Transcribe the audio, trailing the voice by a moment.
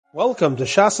Welcome to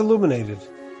Shas Illuminated.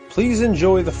 Please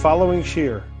enjoy the following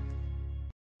shir.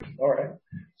 All right.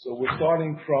 So we're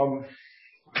starting from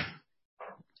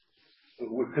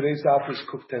today's daf is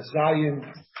Kuftes Zayin,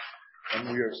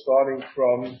 and we are starting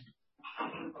from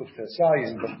Kuftes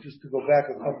Zayin. But just to go back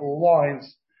a couple of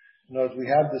lines, we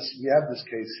have this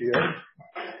case here.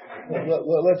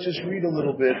 Let's just read a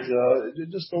little bit,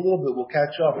 just a little bit. We'll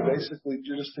catch up. Basically,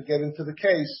 just to get into the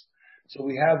case. So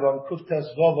we have on Kuftes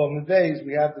Vav on the days,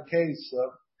 we have the case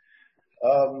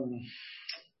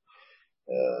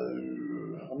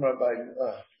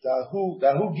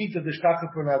Dahu Gita Dishtaka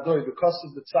Pernadoi, because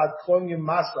of the Tzad Klonyim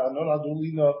Masa, Non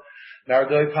Adulino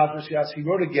Nardoi Patras Yas, he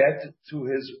wrote a get to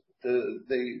his,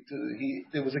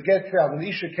 there was a get found, and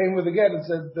Isha came with a get and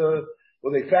said,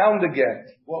 they found a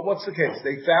get. What's the case?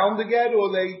 They found the get, or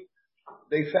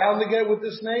they found the get with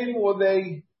this name, or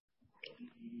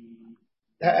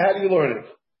how do you learn it?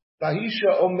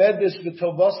 Vahisha omedis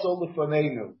v'tovaso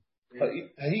lefanenu.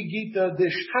 Hagita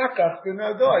dishtakach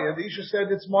b'nadoi. And the Isha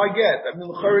said, it's my get. I mean,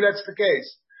 l'chari, that's the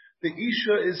case. The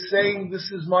Isha is saying,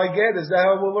 this is my get. Is that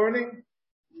how we're learning?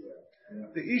 Yeah.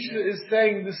 The Isha is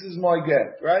saying, this is my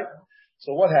get, right?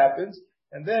 So what happens?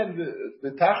 And then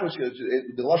the tachlis,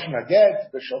 the lashon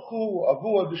haget, the shalchu,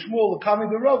 avua, the shmuel, the kami,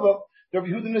 the rava, the Rabbi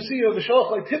Yehuda Nasiya, the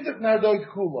shalach, like titik nardoi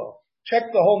kula.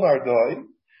 Check the whole nardoi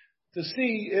to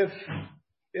see if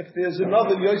there's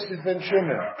another Yosef ben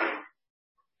Shimon.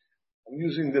 I'm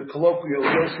using the colloquial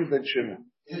Yosef ben Shimon.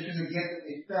 This is a get that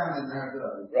they found in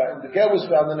Nardoi. Right, the get was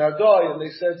found in Nardoi, and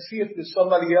they said, see if there's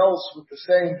somebody else with the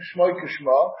same Shmoy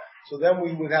Kishma, so then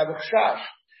we would have a chash.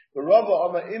 The Rava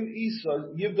Ama Im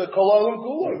Isa Yivda Kolalim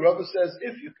Kula. Rava says,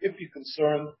 if you're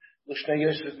concerned, L'shnei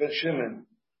Yosef ben Shimon,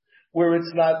 where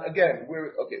it's not, again,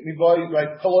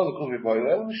 right, colonical miboy,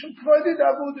 we should provide it,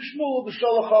 Abu the Shmuel, the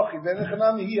Shalachachi, then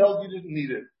Echanami, he held you didn't need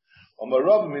it.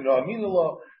 Amarav, Mina,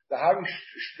 Aminallah, the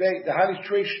Hari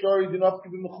Trey story did not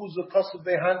give him a chuzah, Kasav,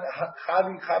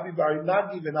 Chavi, Bari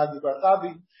Nagi, Venagi, Bar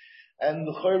Chavi, and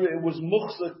the Chayre, it was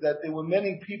muchzak that there were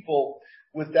many people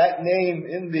with that name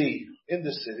in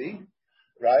the city,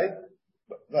 right?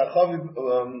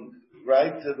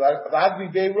 Right? Vagvi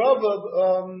Bei Rava,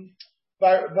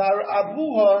 Bar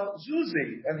Abuha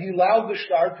Zuzi, and he allowed the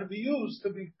shtar to be used to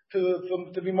be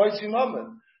Moitzi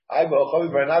Mammon.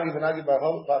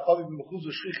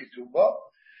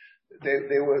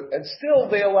 They were, and still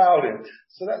they allowed it.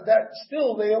 So that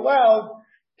still they allowed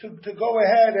to go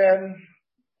ahead and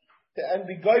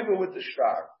be goyber with the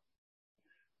shtar.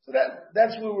 So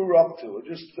that's where we're up to.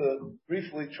 Just to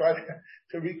briefly try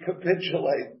to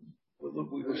recapitulate.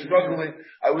 Look, we were struggling.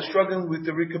 I was struggling with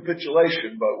the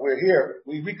recapitulation, but we're here.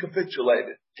 We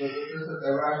recapitulated. So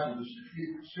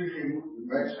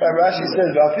Rashi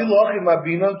says,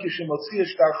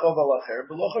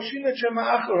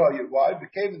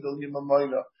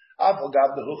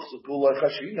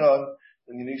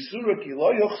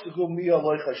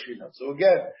 so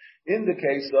again, in the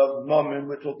case of Mammon,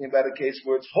 we're talking about a case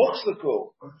where it's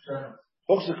Huchsaku.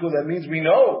 Huchsaku, that means we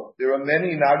know there are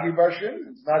many Nagi Bar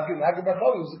Shimon. It's Nagi Bar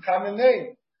Chol. It was a common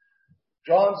name.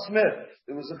 John Smith.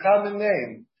 It was a common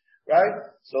name, right?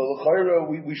 So l'chayra,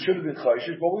 we should have been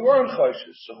chayshish, but we weren't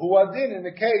chayshish. So who adin in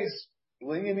the case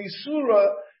l'inyan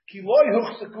isura ki lo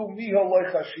yuchsaku miha lo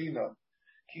chashina.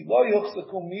 Ki lo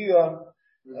yuchsaku miha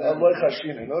lo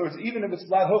chashina. In other words, even if it's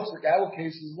not huchsak, our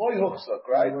case is lo yuchsak,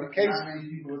 right? The case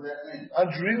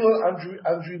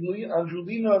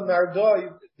Andrulina Nardoi.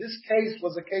 This case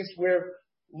was a case where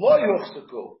lo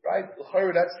yuchsaku, right?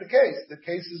 That's the case. The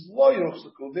case is lo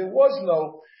yuchsaku. There was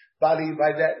no body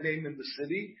by that name in the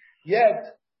city.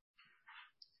 Yet,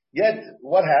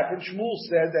 what happened? Shmuel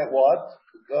said that what?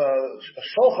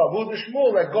 Sholchavu the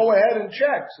Shmuel, that go ahead and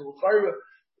check. So,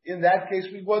 in that case,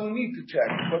 we wouldn't need to check.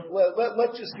 But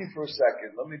let's just see for a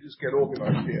second. Let me just get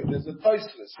organized here. There's a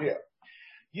Tosfos here.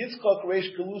 Yitzchak Reish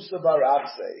Galusa Bar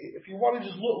Apse. If you want to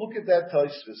just look at that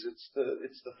Tosfos, it's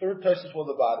the third Tosfos from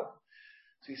the bottom.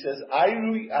 So he says,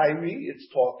 Iri, it's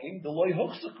talking, the loy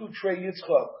huchsaku trei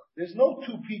Yitzchak. There's no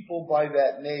two people by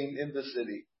that name in the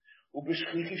city. So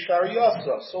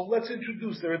let's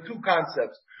introduce, there are two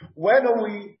concepts. When are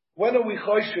we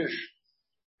choishish?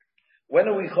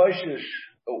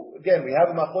 Oh, again, we have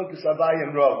a machlokes Abaye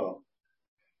and Rava.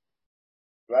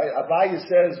 Right? Abaye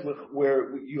says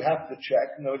where you have to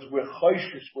check. In other words, we're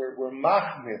choishish, we're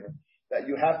machmir, that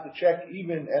you have to check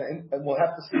even, and we'll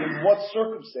have to see in what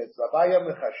circumstances. Abaye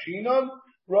mechashinon,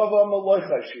 Rava meloy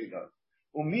chashinon.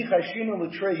 Umi chashinon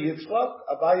l'trei Yitzchak,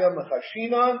 Abaye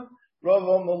mechashinon,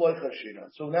 Rava meloy chashinon.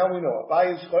 So now we know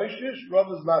Abaye is choishish,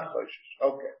 Rava is not choishish.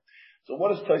 Okay. So what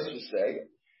does Tosfos say?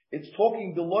 it's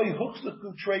talking the loy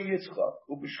huchzaku trei yitzchak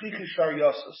ubeshchichi shar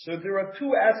yasa. So there are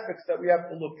two aspects that we have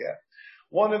to look at.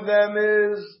 One of them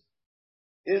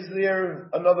is there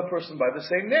another person by the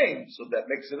same name? So that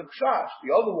makes it a chash.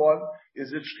 The other one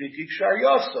is it shchichi shar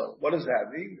yasa. What does that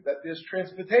mean? That there's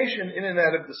transportation in and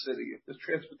out of the city. If there's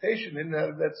transportation in and out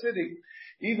of that city,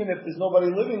 even if there's nobody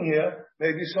living here,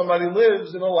 maybe somebody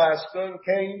lives in Alaska,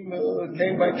 came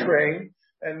by train,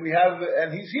 and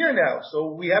he's here now.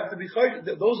 So we have to be chayv.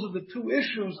 Those are the two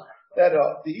issues that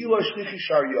are the ilo shchichi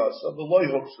shar yasa, the loy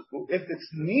huksaku. If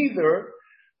it's neither,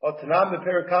 I'm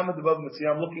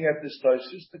looking at this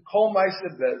Toshis, the kol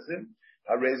ma'aseh bezin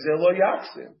harei lo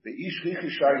yachzir the ish shchichi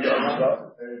shar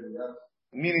yasa.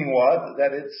 Meaning what?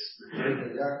 That it's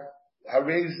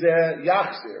harei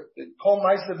yachzir. Kol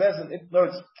ma'aseh bezin. No,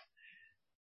 it's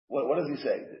what does he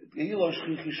say? What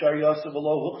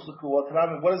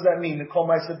does that mean? The kol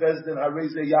ma'aseh bezin harei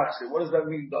yachzir. What does that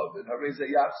mean, David? Harei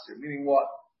yachzir. Meaning what?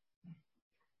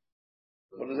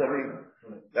 What does that mean?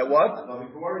 That what?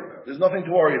 Nothing to worry about. There's nothing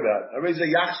to worry about. Harei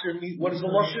yachzir mean what is the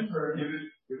lashon?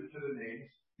 Give it to the name.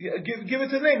 Yeah, give it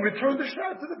to the name. Return the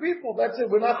shtar to the people. That's it.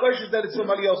 We're not cautious that it's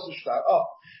somebody else's shtar. Oh,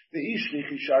 the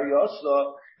ishlichi shar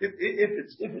yasa. If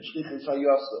it's shlichi shar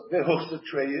yasa, the hooks the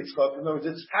trey. It's called. In other words,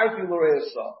 it's calcular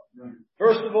esa.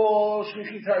 First of all,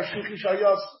 shlichi shar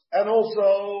yasa, and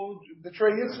also the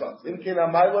trey yitzchak. In kin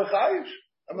amayla chayish.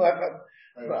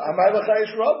 Amayla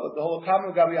chayish rabba. The whole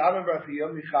common gabi amen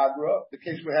brachiyah michadra. The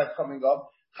case we have coming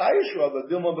up. Chayish rabba.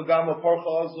 Dilma begama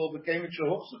parcha azol became it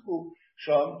shehuchsaku. It's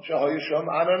talking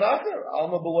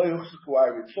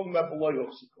about beloy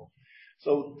huchsaku.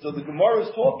 So the Gemara is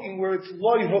talking where it's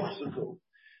loy huchsaku.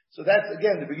 So that's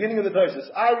again the beginning of the Toshis.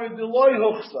 Arid beloy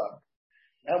huchsak,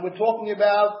 and we're talking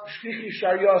about shchichi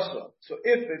shar yasa. So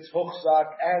if it's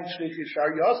huchsak and shchichi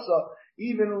shar yasa,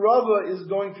 even Rava is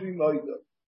going to be moida.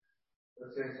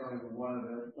 Let's say it's only one of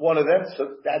them. One of them.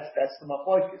 So that's the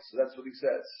machlokes. So that's what he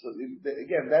says. So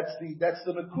again, that's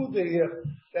the nakuda here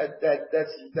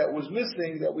that was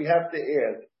missing that we have to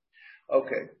add.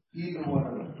 Okay. Either one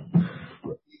of them.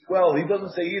 Well, he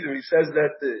doesn't say either. He says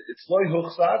that it's loy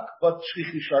huchsak, but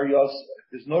shchichi shar yasa. If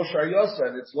there's no shar yasa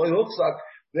and it's loy huchsak,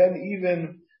 then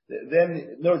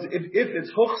no, if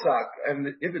it's huchsak and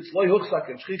if it's loy huchsak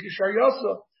and shchichi shar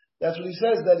yasa, that's what he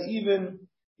says that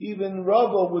even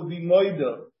Rava would be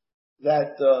moida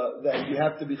that you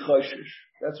have to be choshish.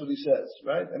 That's what he says,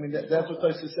 right? I mean that's what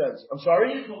Tosha says. I'm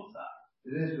sorry. It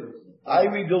is good. I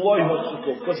read the loy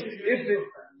huchsak because if it.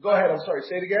 Go ahead. I'm sorry.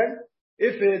 Say it again.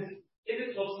 If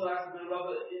it's huchsak, then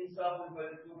Rava himself is going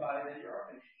to do by then you're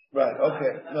already. Right.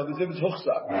 Okay. No, because if it's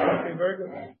huchsak. Okay. Very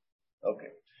good.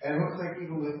 Okay. And huchsak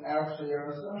even without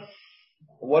shayasa?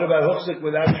 What about huchsak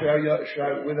without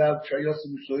shayasa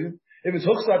mishuyim? If it's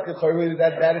huchsak,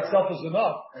 that itself is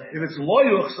enough. If it's loy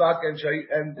huchsak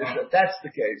and that's the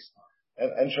case,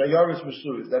 and shayaris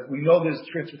mishuyim, that we know there's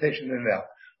transportation in now.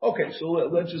 Okay, so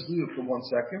let's just leave it for 1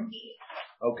 second.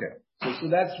 Okay, so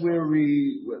that's where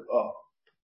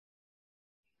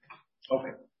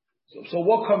okay. So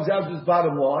what comes out is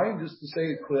bottom line, just to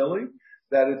say it clearly,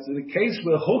 that it's in the case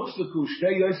where huchsaku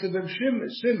shnei Yosef ben Shimon,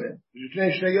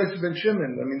 shnei Yosef ben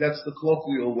Shimon. I mean that's the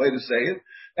colloquial way to say it.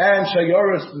 And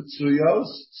shayaris mitzuyos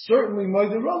certainly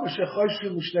moed Rava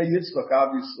shechoshim shnei Yitzchak.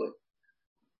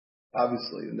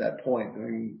 Obviously, in that point. I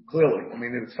mean clearly. I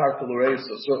mean it's hard to l'reisa,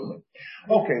 so certainly.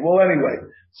 Okay. Well, anyway.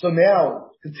 So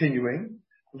now continuing,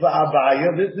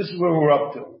 va'abaya. This is where we're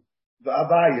up to.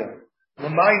 Va'abaya.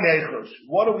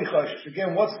 What are we choshish?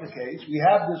 Again, what's the case? We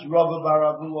have this Rava bar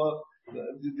Avua.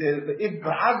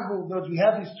 We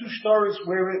have these two stories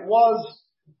where it was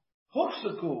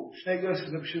huchsaku shnei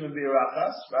Yosef ben Shimon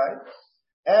b'Yerachas, right?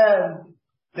 And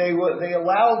they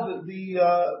allowed the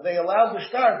shtar they allowed him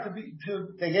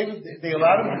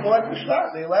to collect the shtar.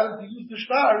 They allowed him to use the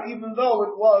shtar even though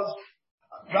it was.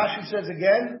 Rashi says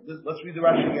again. Let's read the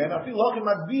Rashi again.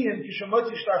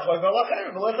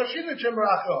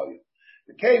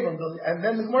 And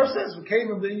then the Gemara says, we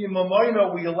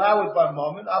allow it by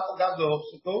moment,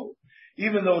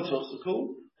 even though it's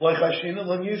huchsaku. When it's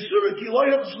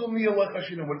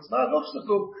not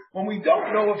huchsaku, when we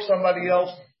don't know if somebody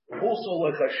else also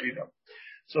lechashina.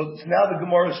 So now the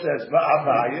Gemara says,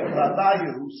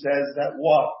 Va'abaya, who says that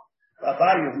what?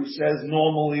 Va'abaya, who says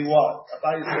normally what?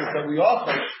 Va'abaya says that we are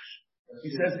choshish.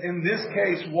 He says, in this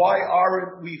case, why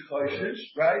aren't we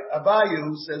choshish, right? Abaya,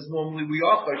 who says normally we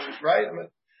are choshish, right?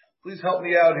 Please help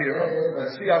me out here. I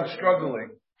see I'm struggling.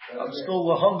 I'm still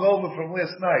hungover from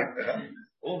last night.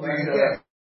 All the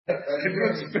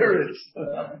good spirits.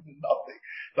 Nothing.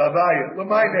 Abaya,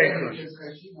 l'may nechlish.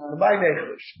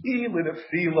 Elin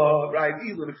afila, right?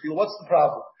 Elin afila. What's the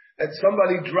problem? that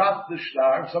somebody dropped the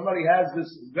shtar. Somebody has this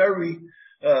very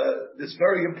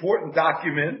important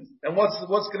document, and what's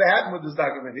going to happen with this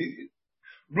document?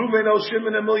 Reuven owes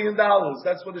Shimon $1 million.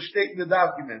 That's what is stated in the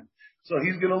document. So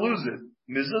he's going to lose it.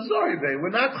 We're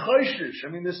not choishish. I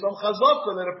mean, there's some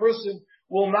chazaka that a person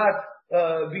will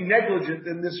not be negligent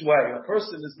in this way. A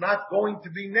person is not going to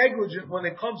be negligent when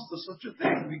it comes to such a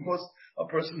thing because a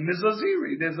person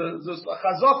mizaziri. There's a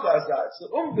chazaka as that. It's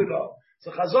an umdana. It's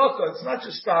a chazaka. It's not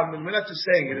just statement. We're not just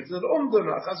saying it. It's an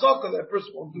umdana, a chazaka that a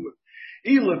person won't do it.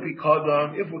 If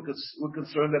we're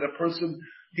concerned that a person,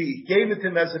 he gave it to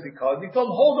him as a pikad, he told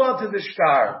him, hold on to this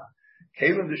shtar.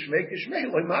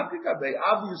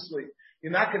 Obviously,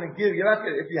 you're not going to give,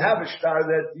 if you have a shtar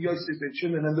that Yosef ben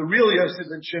Shimon, and the real Yosef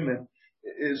ben Shimon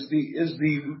is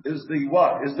the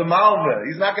what? Is the malva.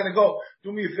 He's not going to go,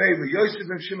 do me a favor, Yosef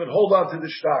ben Shimon, hold on to the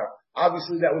shtar.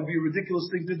 Obviously, that would be a ridiculous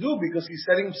thing to do because he's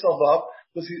setting himself up,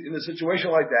 because in a situation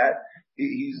like that,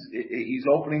 he's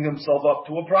opening himself up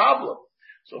to a problem.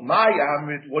 So my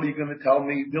Amrit, what are you going to tell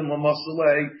me? Dilma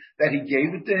Masaleh, that he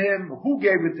gave it to him? Who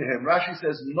gave it to him? Rashi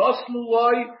says,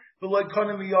 Nosnulai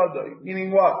v'loikonim yadai. Meaning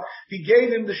what? He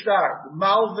gave him the shtar. The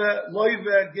Malva,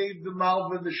 Loiva gave the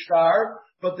Malva the shtar,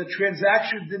 but the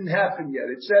transaction didn't happen yet.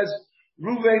 It says,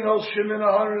 Reuven owes Shimon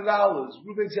 $100.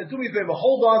 Reuven said, do me a favor,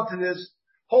 hold on to this.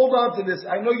 Hold on to this.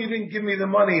 I know you didn't give me the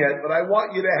money yet, but I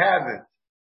want you to have it.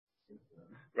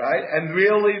 Right? And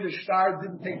really, the shtar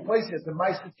didn't take place yet.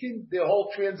 The whole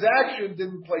transaction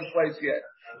didn't take place yet.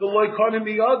 The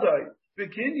loikonomy yadai, the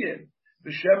kinyan,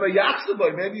 the shema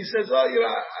yachsaboy. Maybe he says, oh,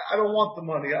 I don't want the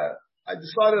money. I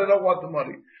decided I don't want the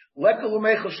money.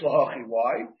 Lekalamecha shlahachi.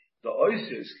 Why? The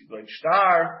oisis, the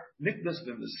shtar, niknas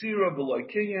v'mesira, the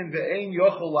loikinyan, ve'ein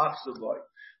yochel lachsaboy.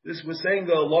 This, we're saying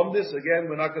the alumnus, again,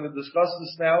 we're not going to discuss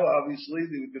this now, obviously,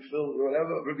 we could fill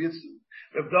whatever. Reb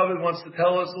David wants to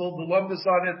tell us a little alumnus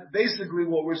on it. Basically,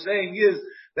 what we're saying is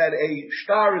that a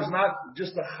shtar is not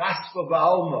just a chasva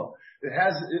ba'alma.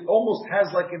 It almost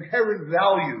has like inherent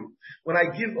value. When I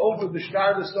give over the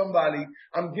shtar to somebody,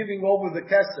 I'm giving over the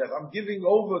kesef. I'm giving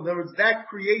over, in other words, that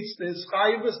creates the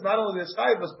hischayivus, not only the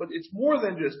hischayivus, but it's more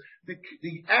than just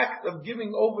the act of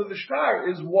giving over the shtar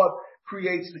is what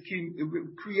creates the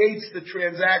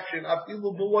transaction.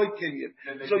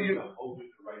 So you hold the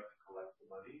right to collect the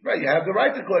money. Right, you have the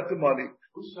right to collect the money.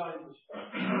 Who signed the shtar?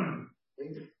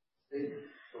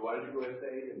 So why did you go ahead and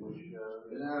say it?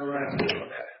 They're not around. They're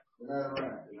not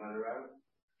around. They're not around?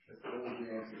 That's the only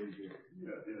answer they give.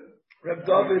 Yeah. Reb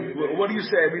David, what do you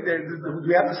say? I mean, do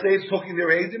we have to say it's talking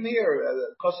their aid in here?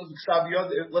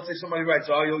 Let's say somebody writes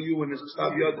IOU and there's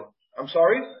Ksav Yod. I'm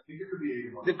sorry?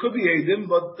 There could be Eidim,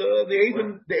 but the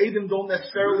Eidim don't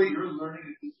necessarily. You're learning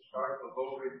that this shtar of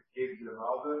Bovid gave to the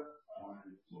Malva.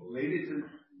 Maybe it's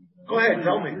Go ahead,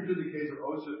 tell me. Usually the case of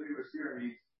Osha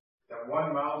means that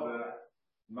one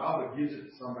Malva gives it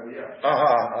to somebody else.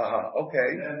 Okay.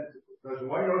 And because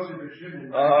one Osha B'Shimon.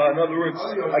 In other words,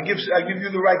 I give you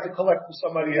the right to collect for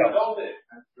somebody else.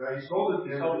 He sold it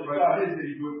to him, but did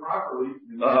he do it properly?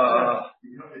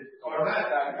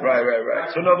 Right.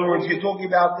 So in other words, you're talking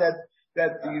about that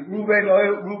the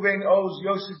Reuven owes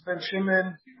Yosef ben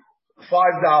Shimon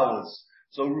 $5.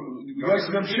 So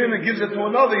Yosef ben Shimon gives it to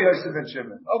another Yosef ben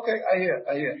Shimon. Okay, I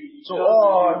hear. So,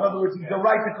 in other words, the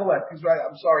right to collect. He's right.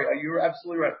 I'm sorry. You're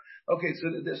absolutely right. Okay, so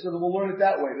we'll learn it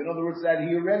that way. In other words, that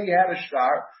he already had a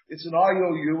shtar. It's an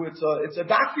IOU. It's a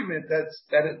document that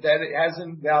it has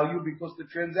in value because the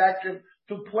transaction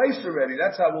took place already.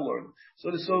 That's how we'll learn.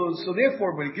 So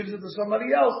therefore, when he gives it to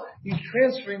somebody else, he's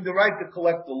transferring the right to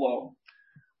collect the loan.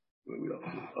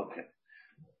 Okay.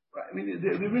 Right. I mean,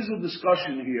 there is a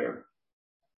discussion here.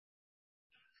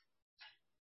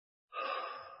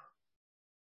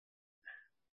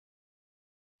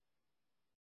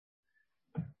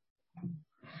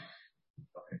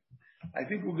 I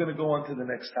think we're going to go on to the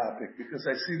next topic because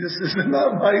I see this is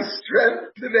not my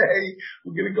strength today.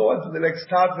 We're going to go on to the next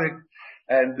topic,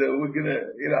 and we're going to,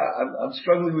 I'm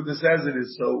struggling with this as it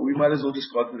is, so we might as well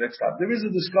just go on to the next topic. There is a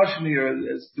discussion here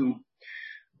as to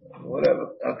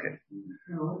whatever. Okay.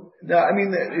 No, I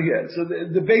mean, so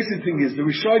the basic thing is the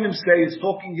Rishonim say it's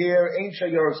talking here, Ein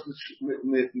Shayaros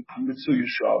Mitsuyu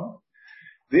Sham.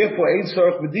 Therefore, Ein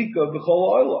Sarach Medika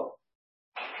B'chol Oila.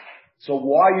 So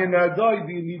why in Ardai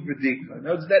do you need Vedika?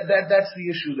 Now that's the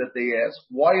issue that they ask.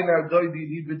 Why in Ardai do you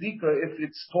need Vedika if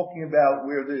it's talking about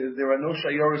where there are no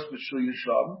Shayaris B'Shul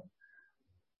Yisham?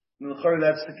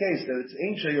 That's the case, that it's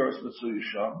Ein Shayaris B'Shul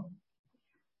Yisham.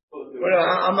 Well,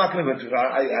 I'm not going to mention it.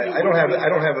 I don't have it. I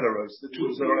don't have it aroused. The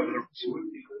truth is I don't have it aroused.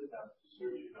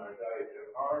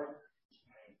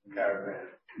 caravan.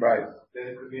 Right. Then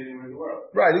it could be anywhere in the world.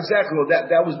 Right, exactly. Well,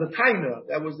 that was the taina.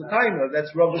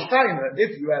 That's Rabbi's taina.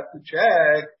 If you have to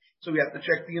check, so we have to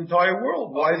check the entire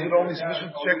world. Why is it only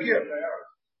sufficient to check here?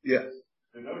 Yeah.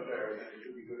 There's no share, then it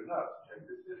should be good enough to check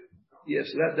this city.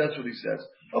 Yes, that's what he says.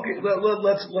 Okay,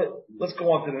 let's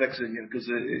go on to the next Indian because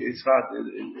it's not.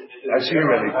 I see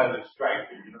already.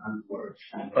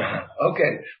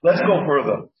 Okay, let's go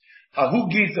further. Hahu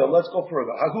Gita, let's go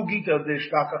further. Hahu Gita de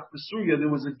Shtakach Surya. There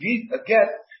was a get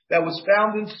that was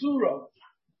found in Surah.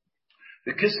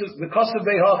 The Kasab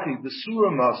Hachi, the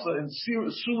Surah Masa, in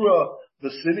Surah, the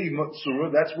city Surah,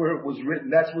 that's where it was written,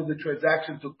 that's where the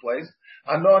transaction took place.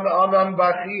 Anan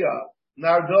Bachia,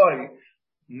 Nardoi.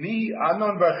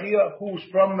 Anan Bachia, who's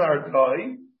from Nardoi.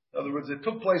 In other words, it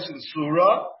took place in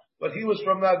Surah, but he was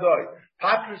from Nardoi.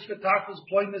 Patris V'Tachlis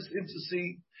Ploinus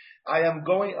Intici. I am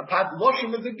going,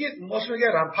 Loshem of the Git, Loshem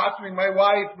again, I'm partnering my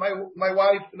wife,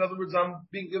 in other words, I'm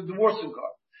being a divorcing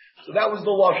card. So that was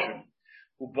the Loshem.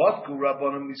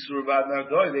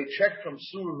 They checked from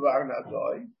Surah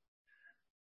Nardoi.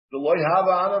 The Loy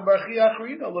Hava Ana Barchia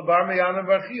Achrina, Lebar Meyana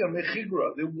Barchia,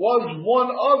 Mechigra. There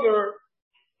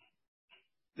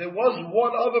was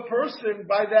one other person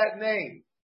by that name.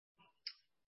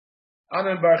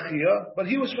 Anan Barchia, but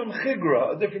he was from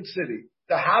Chigra, a different city.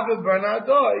 The Habib Bar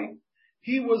Nardoi,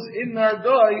 he was in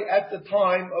Nardoi at the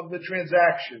time of the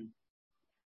transaction.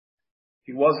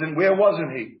 Where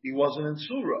wasn't he? He wasn't in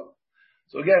Surah.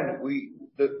 So again,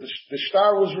 the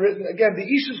star was written, again, the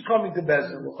Ish is coming to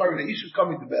Bezdin. The Ish is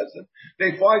coming to Bezdin.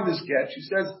 They find this get. She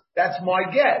says, that's my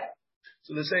get.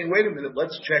 So they're saying, wait a minute,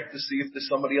 let's check to see if there's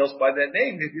somebody else by that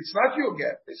name. Maybe it's not your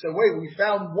get. They said, wait, we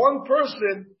found one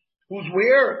person who's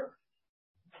where?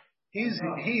 He's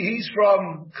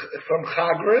from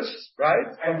Chagris,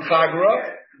 right? From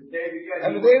Chagra.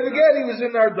 And the day of the get, he was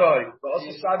in Nardoi. I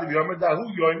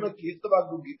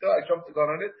jumped the gun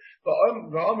on it.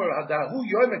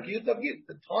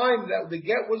 The time that the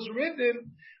get was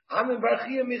written, Amen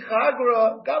Barchia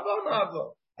Michagra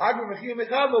Gabon Agra Mechia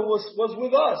Michava was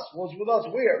with us.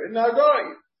 Where? In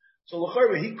Nardoi. So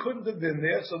he couldn't have been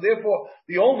there. So therefore,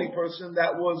 the only person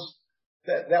that was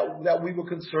that we were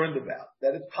concerned about,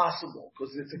 that it's possible,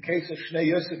 because it's a case of Shnei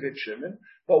Yosef and Shimon,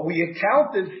 but we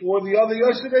accounted for the other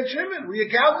Yosef and Shimon. We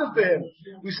accounted for him.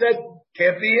 We said,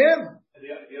 can't be him. And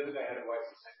the other guy had a wife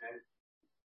the same name.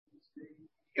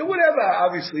 It would have,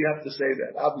 obviously have to say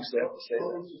that. Obviously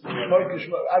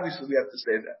we have to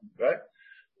say that, right?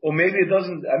 Or maybe it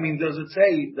doesn't, does it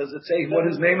say what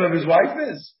his name of his wife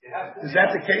is? Is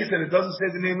that the case that it doesn't say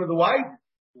the name of the wife?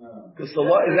 Because is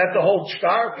that the whole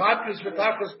star? Patris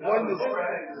v'tachlis pointless.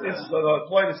 It's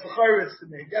pointless. It's the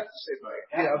name. You have to say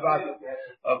that. Yeah, about it.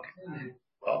 Okay.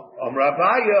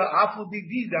 Rabbiya afu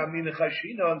didida min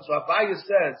chashina. So Abaya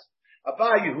says,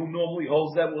 Abaya, who normally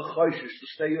holds that with chayshish to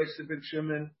stay Yosef and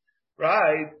Shimon,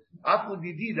 right? Afu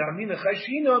didida min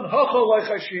chashina. Hachol like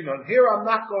chashina. Here I'm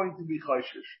not going to be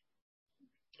chayshish.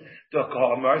 The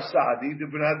kamar sadi the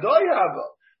b'nadoy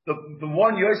the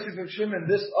one Yosef and Shimon,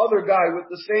 this other guy with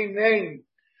the same name,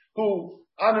 who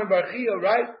Anan Barchia,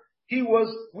 right?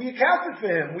 We accounted for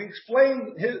him. We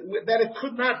explained that it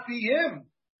could not be him.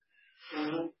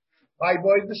 By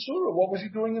the Surah, what was he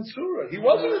doing in Surah? He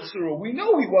wasn't in Surah. We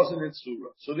know he wasn't in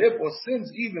Surah. So therefore,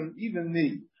 since even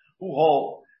me, who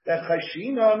hold that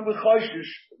Chashinan with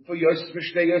Chashish for Yosef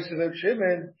and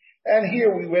Shimon, and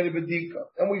here we went to Bedika,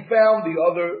 and we found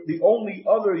the only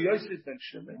other Yosef and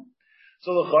Shimon.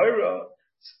 So the Chayra,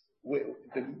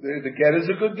 the get is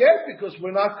a good get because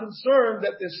we're not concerned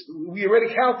that we already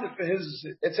counted for his,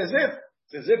 it's as if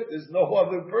there's no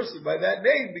other person by that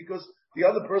name because the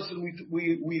other person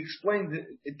we explained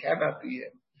it cannot be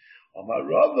him. Amar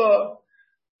Rava,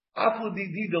 Afu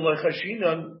Didi Loy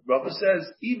Chashinan, Rava says,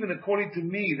 even according to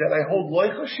me that I hold Loy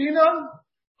Chashinan,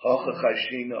 Hacha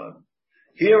Chashinan.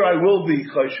 Here I will be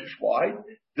Chashish. Why?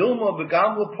 Dilma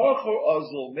begamla parchor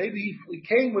ozl. Maybe he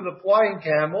came with a flying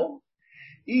camel.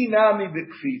 Inami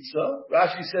b'kfitza.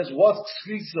 Rashi says, what's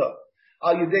kfitza?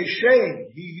 Al yedei shein.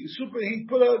 He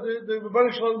put the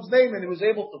Rebbeinu Shalom's name and he was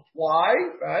able to fly,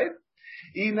 right?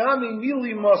 Inami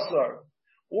mili masar.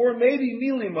 Or maybe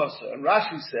mili masar. And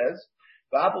Rashi says,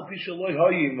 v'apol pisha loy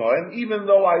hoyimoim. Even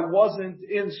though I wasn't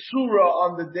in Surah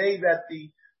on the day that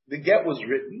the get was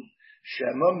written,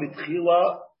 Shema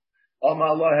mitchila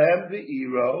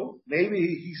maybe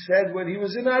he said when he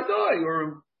was in Adai,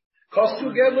 or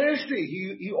Kostu Get Lishti,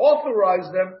 he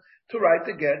authorized them to write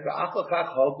the get,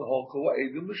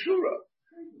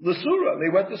 the Surah. They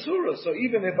went to Surah. So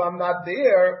even if I'm not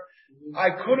there, I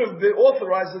could have been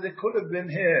authorized that it could have been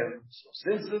him. So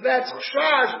since that's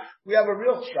Chash, we have a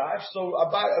real Chash. So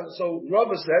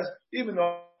Rava says, even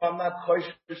though I'm not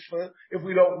choishish for. If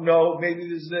we don't know, maybe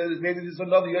there's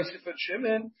another Yosef and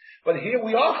Shimon. But here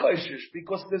we are choishish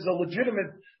because there's a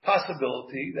legitimate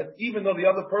possibility that even though the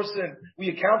other person, we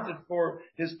accounted for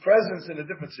his presence in a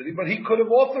different city, but he could have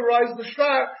authorized the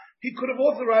shtar. He could have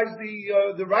authorized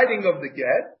the writing of the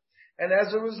get. And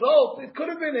as a result, it could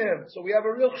have been him. So we have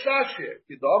a real chash here.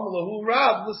 Yidam lahu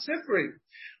Rav l'sifri.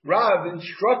 Rav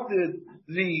instructed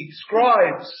the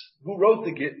scribes who wrote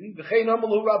the gittin. V'chein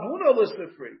amalu Rav huna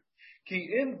l'sifri.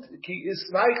 Ki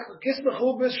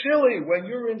isnachu b'shili. When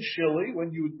you're in Shili,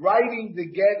 when you're writing the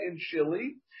get in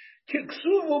Shili,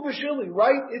 kiksuvu b'shili.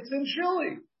 Write it's in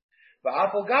Shili.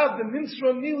 V'afalgav the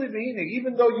minsra nili v'hini.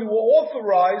 Even though you were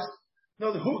authorized,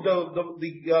 no, the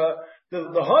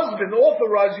husband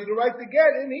authorized you to write the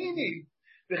get in Hini.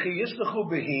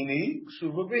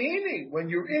 When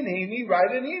you're in Hini,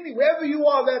 write in Hini. Wherever you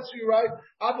are, that's you write.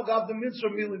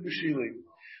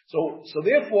 So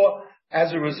therefore,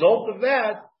 as a result of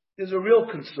that, there's a real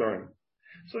concern.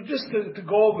 So just to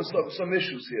go over some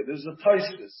issues here. There's a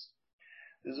Taisvis.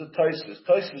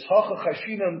 Taisvis. Hacha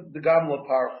chashinan the gamla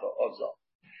parcha ozal.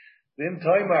 I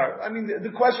mean,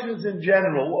 the question is in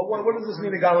general. What does this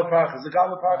mean, the Gamla Parcha? Is the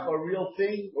Gamla Parcha a real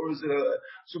thing, or is it a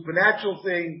supernatural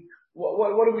thing?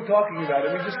 What are we talking about?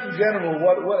 I mean, just in general,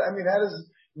 I mean, how does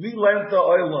we learn the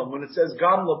Olam when it says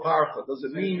Gamla Parcha? Does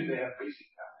it mean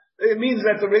it means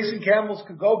that the racing camels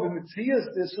could go with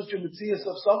Mitzias? There's such a Mitzias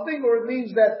of something, or it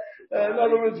means that, in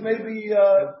other words, maybe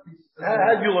how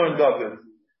have you learned of it?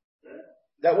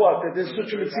 That what? That there's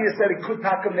such a Mitzias that it could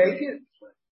not make it.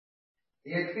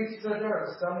 It fits the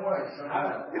earth some way,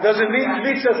 somehow. It doesn't mean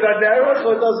Mitzvah Saderos,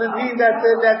 or it doesn't mean that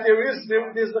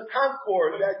there's a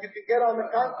Concord, that you can get on the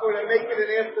Concord and make it in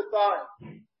half the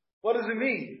time. What does it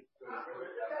mean?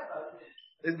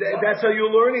 That's how you're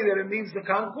learning that it means the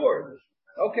Concord.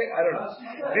 Okay, I don't know.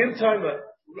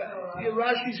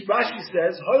 Rashi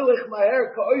says,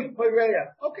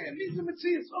 okay, it means the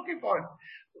Mitzvah. Okay, fine.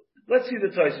 Let's see the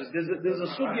Taisus. There's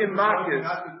a sugi in Makis.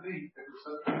 Not to think that there's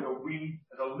such thing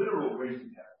as a literal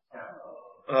winged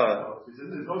camel.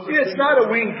 It's not a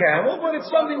winged camel, but it's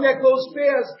something that goes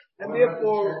fast, and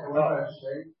therefore.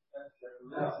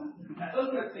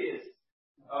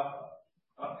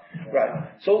 Right.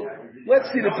 So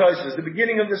let's see the Taisus. The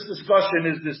beginning of this discussion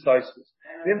is this Taisus.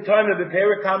 In time of the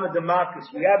Perikama de Makis,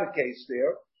 we have a case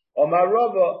there. Omar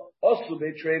Rava.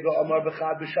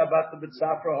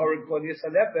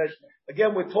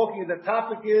 Again, we're talking, the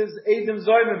topic is Eidim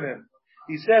Zoymimim.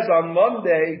 He says on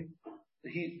Monday,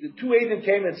 the two Eidim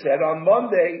came and said, on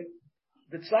Monday,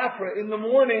 the Tzafra, in the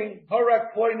morning,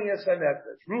 Harak Poinias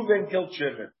Hanefesh. Reuven killed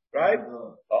Shimon, right?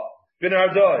 Bin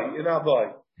Ardoi, in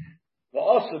Ardoi.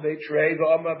 Also they trade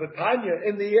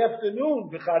in the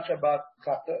afternoon, you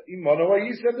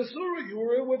said the Surah, you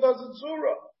were with us in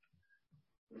Surah.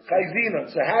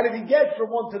 So how did he get from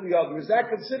one to the other? Is that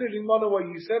considered in Manoah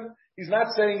Yisem? He's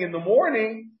not saying in the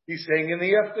morning, he's saying in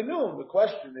the afternoon. The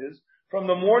question is, from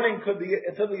the morning to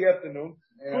the afternoon,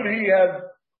 could he have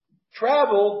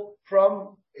traveled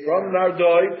from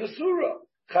Nardoi to Surah?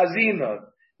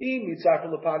 Chazina. If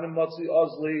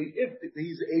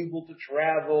he's able to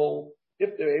travel,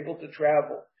 if they're able to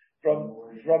travel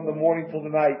from the morning till the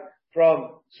night,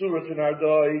 from Surah to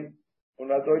Nardoi, or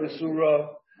Nardoi to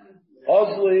Surah,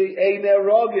 Ozli Einer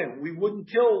Rogin. We wouldn't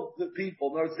kill the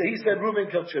people. No, he said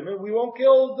Reuben killed Shimon. We won't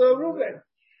kill the Reuben.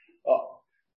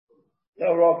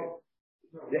 No Rogin.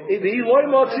 If he loy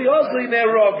motzi Ozli Ner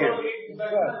Rogin.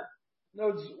 No,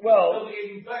 it's, well.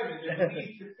 Okay,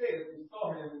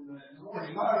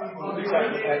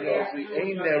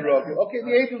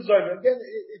 the Eidim Zoyim. Again,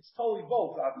 it's totally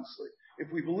both, obviously.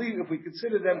 If we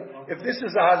consider them, if this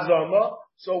is a Hazama,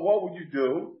 so what would you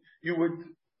do? You would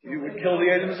kill the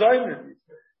Eidim Zoyim.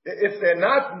 If they're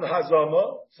not in the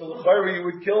Hazama, so the Chayri you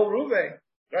would kill Reuven.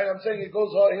 Right? I'm saying it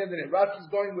goes hand in hand. Rashi's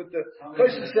going with the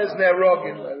question says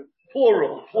Nerogin,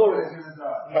 plural.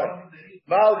 Right.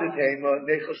 Mal detema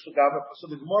nechesh legama. So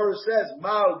the Gemara says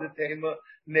Mal detema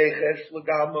nechesh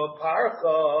legama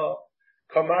parcha.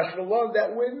 Kamash v'lon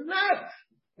that we're not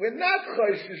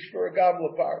chayshish for a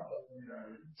gamla parcha.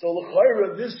 So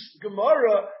l'chayra this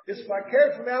Gemara is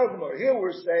fakir from our Gemara. Here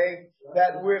we're saying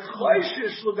that we're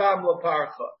chayshish legamla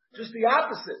parcha. Just the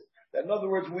opposite. That in other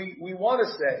words, we want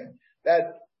to say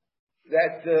that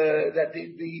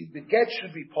the get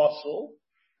should be possible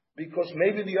because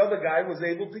maybe the other guy was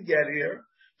able to get here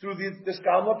through this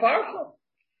gamla parcha.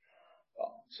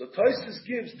 So Tosfos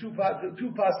gives two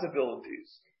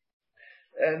possibilities.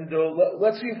 And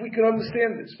let's see if we can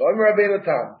understand this. In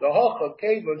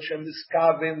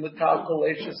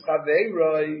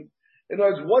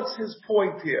other words, what's his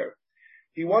point here?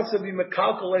 He wants to be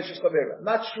Mekalkal Eshes Chavera. I'm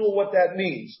not sure what that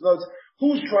means. In other words,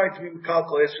 who's trying to be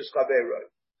Mekalkal Eshes Chavera?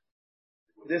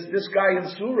 This guy in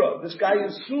Surah. This guy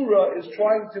in Surah is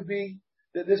trying to be,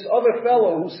 this other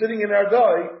fellow who's sitting in our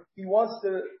guy, he's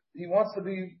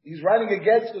writing a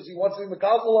get because he wants to be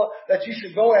Mekalkala, that she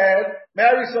should go ahead,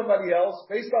 marry somebody else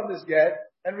based on this get,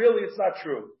 and really it's not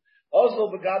true.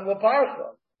 Also, Began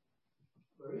Laparcha.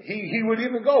 He would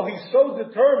even go, he's so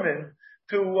determined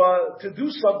to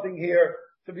do something here,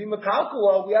 to be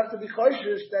Mekalkala, we have to be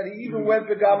choishish that he even went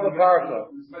Began Laparcha.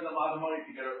 You spend a lot of money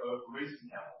to get a racing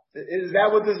camel. Is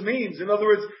that what this means? In other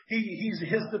words, his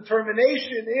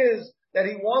determination is that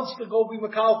he wants to go be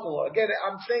Mekalkala. Again,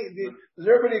 I'm saying, does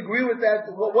everybody agree with that?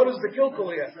 What is the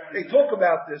kilkul here? They talk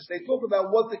about this. They talk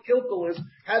about what the kilkul is.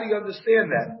 How do you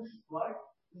understand that?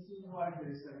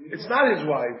 It's not his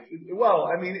wife.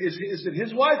 Well, I mean, is it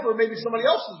his wife or maybe somebody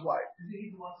else's wife?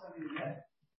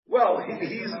 Well, but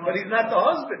he's not the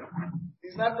husband.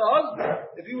 He's not the husband.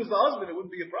 If he was the husband, it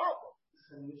wouldn't be a problem.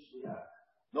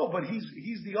 No, but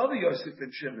he's the other Yosef ben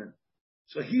Shimon.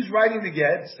 So he's writing the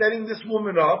get, setting this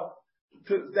woman up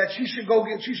that she should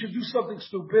do something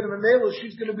stupid, and Mela,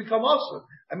 she's going to become usher.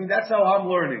 I mean, that's how I'm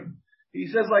learning. He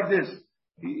says like this.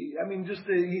 He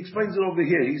explains it over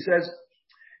here. He says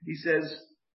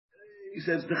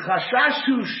the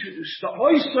chashashu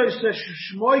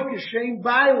shmoy kashem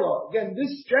baila. Again,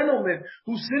 this gentleman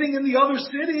who's sitting in the other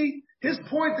city, his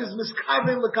point is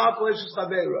miskaven lekapel eshes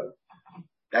chavera.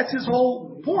 That's his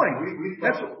whole point. We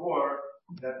thought before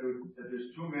that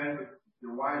there's two men with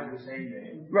their wives the same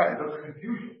name. Right. There's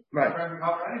confusion. Right. Not trying to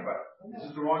help anybody. This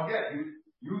is the wrong get.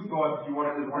 You thought you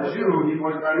wanted to want you. He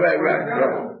wasn't trying to right.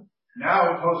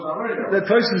 Now it's Tosfos already. The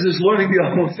Tosfos is learning the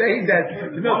whole saying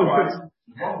that. In other words,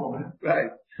 one woman.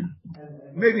 Right.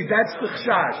 Maybe that's the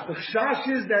chash. The chash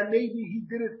is that maybe he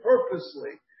did it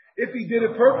purposely. If he did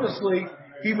it purposely,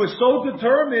 he was so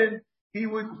determined. He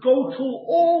would go to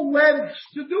all lengths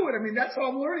to do it. I mean, that's how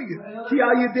I'm learning it.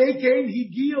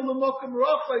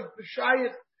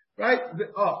 Right?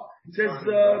 It says,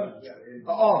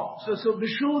 so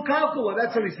Bishul Kalkula,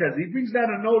 that's what he says. He brings down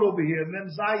a note over here, and then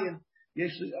Zion,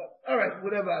 alright,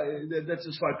 whatever, that's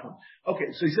a slight point.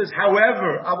 Okay, so he says,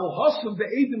 however, Abul Hassam, the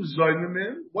Edom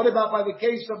Zoymimim, what about by the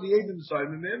case of the Edom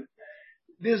Zoymimim?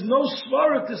 There's no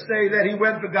svara to say that he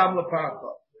went to Gamla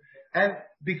Parcha. And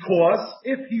because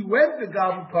if he went to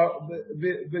Gamla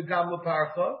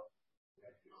Parcha,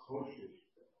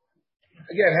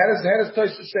 again, how does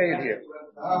Tosfos say it here?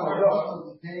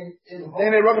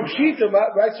 Then a Rabbi Shita,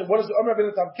 right? So what is the Omer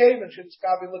ben Tam came and should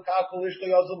skavi lekakol ishto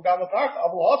yozum Gamla Parcha?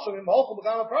 Abu Hassam im holchem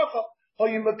Gamla Parcha.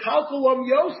 Hoyim mekalkolom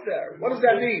yoser. What does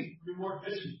that mean?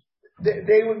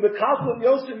 They would mekalkolom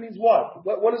yoser means what?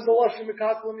 What does the lashon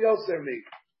mekalkolom yoser mean?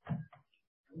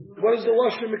 What does the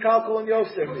lashon mekalkolom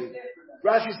yoser mean?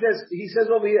 Rashi says, he says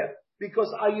over here,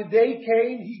 because Ayudei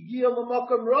came, he gia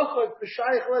l'makam rachok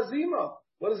b'shayich lazima.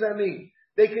 What does that mean?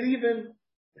 They could even,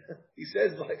 he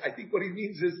says, like, I think what he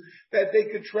means is that they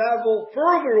could travel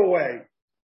further away.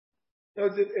 In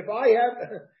other words, if I have,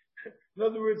 in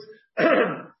other words,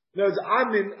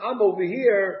 I'm over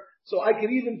here, so I can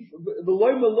even,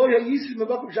 therefore,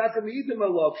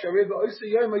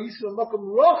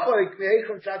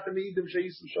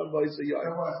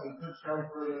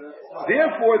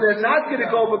 they're not going to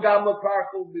go Gamla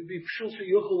Parcha.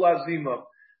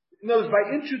 In other words, by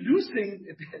introducing,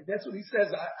 that's what he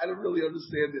says, I don't really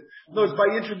understand it. In other words, by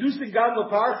introducing Gamla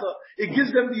Parcha, it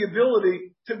gives them the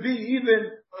ability to be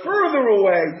even further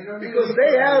away, because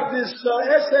they have this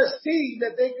SST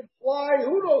that they can fly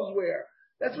who knows where.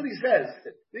 That's what he says.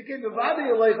 They came to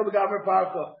Vadi Alecha B'Gamla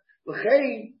Parcha.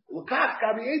 L'chein, l'kach,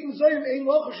 kabi Edom Zoyim, ein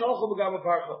locha shalcha B'Gamla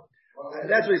Parcha.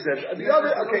 That's what he says. The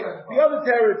other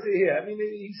territory here, I mean,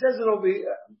 he says it over here.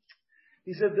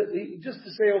 He said that just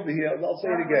to say over here, and I'll say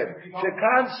it again.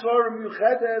 Shekan svarim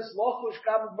yuchedes lochush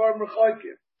kabel bar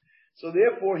merchoikim. So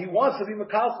therefore, he wants to be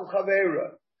mekalkal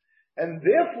chavera, and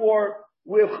therefore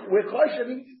we're chosh. I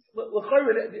mean,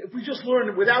 if we just learn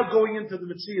it without going into the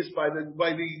mitzias by the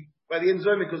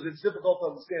enzym, because it's difficult to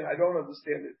understand. I don't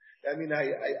understand it. I mean,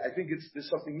 I think there's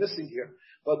something missing here.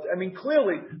 But I mean,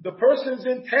 clearly, the person's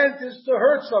intent is to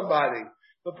hurt somebody.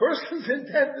 The person's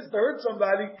intent is to hurt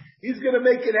somebody. He's going to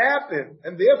make it happen,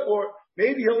 and therefore,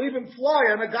 maybe he'll even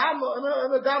fly on a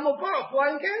gamma bar,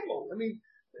 flying camel. I mean,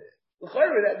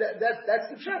 That's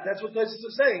the trap. That's what Tosfos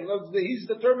is saying. His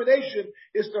determination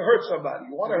is to hurt somebody.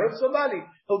 You want to hurt somebody,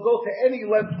 he'll go to any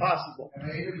length possible.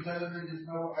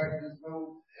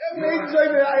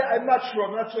 I'm not sure.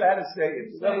 I'm not sure how to say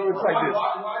it. In other words, like this.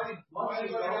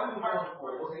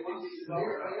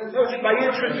 By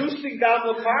introducing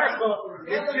Gamla Parcha,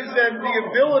 it gives them the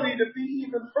ability to be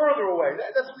even further away.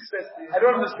 That's what he says. I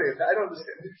don't understand.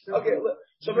 Okay,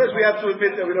 sometimes we have to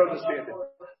admit that we don't understand it.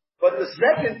 But the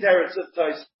second teretz of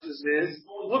Tosfos is,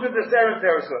 look at the second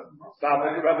teretz.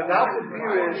 Rabbi Nachman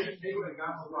Pirish.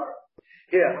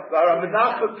 Here, Rabbi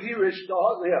Nachman Pirish,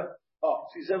 here. Oh,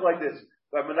 so he said like this.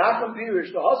 Rabbi Nachman Pirish,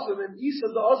 the husband and Isa,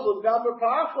 the husband, Gamla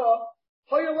Parcha,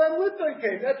 Hoyalem Litan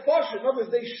came. That's Pasha. In other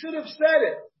words, they should have said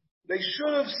it. They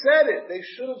should have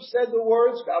said the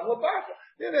words Gamla Parcha.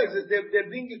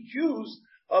 They're being accused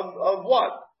of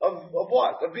what? Of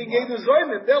what? Of being Eidu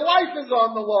Zoyman. Their life is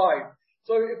on the line.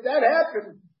 So if that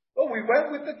happened, we went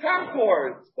with the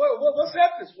Concord. What's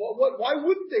happened? Why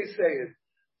wouldn't they say it?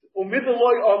 No,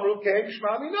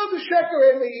 the sheker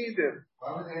and the eden.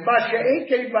 Masha ain't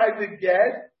came by the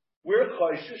get. We're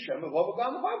choishes Shem of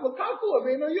Avogam Kalkula.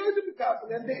 They know you're the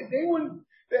Kalkula, and they wouldn't.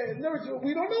 In other words,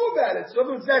 we don't know about it. So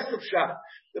that's the shot.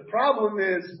 The problem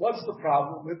is, what's the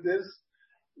problem with this?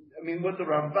 I mean, what the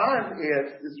Ramban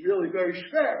asks is really very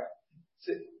fair.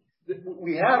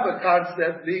 We have a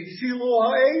concept, the Ksilu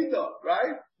Ha'eda,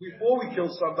 right? Before we kill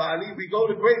somebody, we go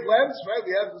to great lengths, right?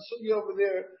 We have the sugi over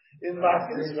there in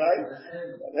Makis, right?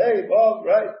 Hey, Bob,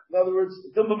 right? In other words,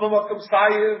 the Mamakam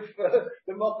Sayev,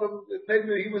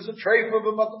 maybe he was a trait for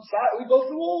the Mamakam Sayev. We go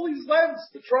through all these lengths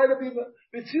to try to be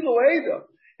the Ksilu Ha'eda.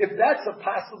 If that's a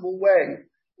possible way,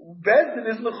 Bezdin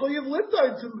is Mechuyev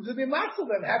Litain to be Matzal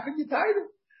them. How can you tie them?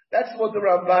 That's what the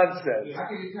Ramban says.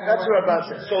 That's what Ramban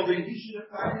says. So he should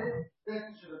have tied it.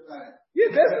 Bezdin should have tied it. Yeah,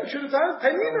 Bezdin should have tied it.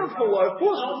 Penina for what? Of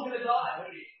course.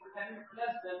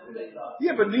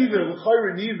 Yeah, but neither. I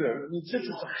mean, since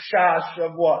it's a chash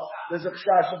of what? There's a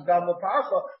chash of Gamla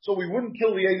Parcha, so we wouldn't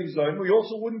kill the Eidim Zoyim. We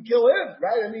also wouldn't kill him,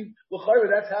 right? I mean,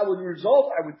 that's how it would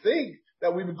result. I would think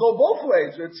that we would go both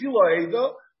ways. Or Tzila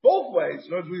Eida, both ways.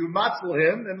 In other words, we would matzal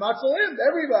him and matzal him.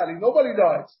 Everybody. Nobody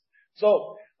dies.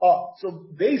 So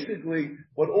basically,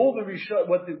 what all the way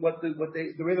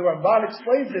the Ramban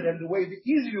explains it, and the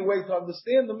easier way to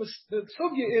understand the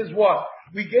sugya is what?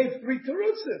 We gave 3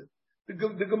 terutzim.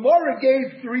 The Gemara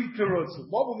gave 3 terutzim.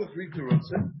 What were the 3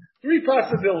 terutzim? 3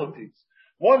 possibilities.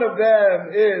 One of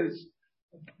them is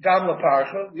Gamla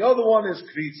Parcha. The other one is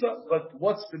Kvitza. But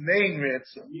what's the main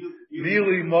answer?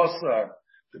 Mili Mosar.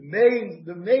 The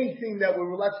main thing that the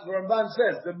Ramban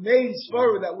says, the main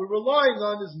svara that we're relying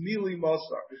on is Mili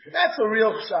Mosar. That's a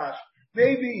real chash.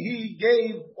 Maybe he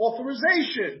gave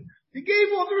authorization. The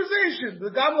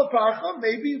Gamla Parcha,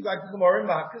 maybe like the Gemara in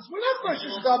Makkas, we're not going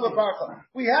to Gamla Parcha.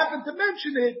 We happen to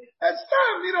mention it as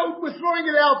time, we're throwing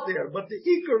it out there. But the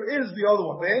Iker is the other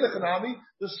one.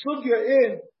 The Sugya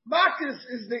in Makkas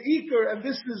is the Iker, and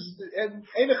this is, and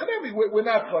Einachanami, we're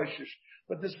not Chayshish.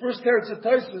 But this first teretz of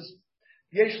Tosfos,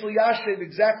 Yesh Li Yashev,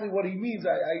 exactly what he means.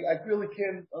 I really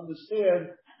can't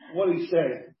understand what he's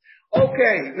saying.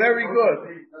 Okay, very good.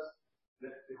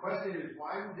 The question is,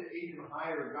 why would the Eidim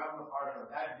hire Gamla Parcha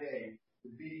that day to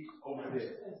be over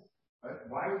there? Right?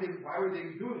 Why would they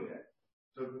be doing that?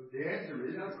 So the answer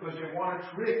is that's because they want to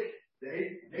trick.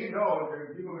 They know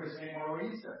that people are going to say more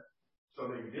Isa. So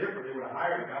therefore they would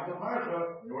hire Gamla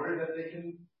Parcha in order that they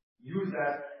can use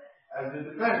that as the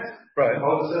defense. Right.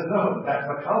 Moses says no, that's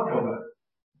a compliment.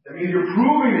 That means you're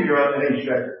proving that you're on the Eish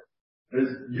record. The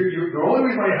only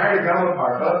reason why you hire Gamla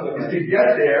Parcha is to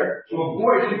get there to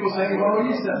avoid people saying, well,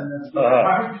 you said.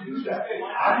 Why would you do that?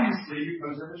 Obviously,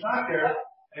 because they're not there,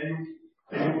 and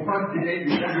you front the gate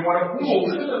because you want to fool.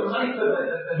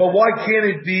 But why can't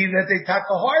it be that they took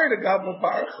a hire to Gamla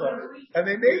Parcha and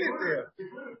they made it there?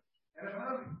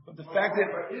 But the fact that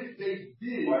if they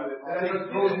did,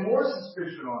 that throws more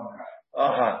suspicion on them.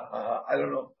 I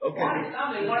don't know. Okay.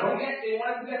 They wanted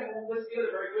to get what's together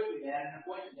very quickly, man. And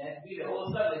appointment, man. To be there. All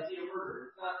of a sudden, they see a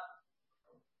murder. It's not.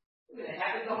 They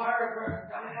happened to hire for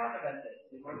Gamla Parcha that day.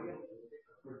 They wanted to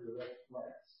get.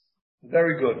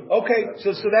 Very good. Okay,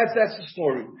 so that's the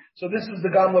story. So this is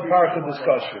the Gamla Parcha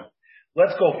discussion.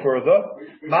 Let's go further.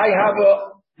 My have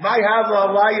a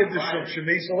alaya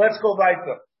d'shumshimi. So let's go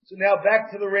weiter. So now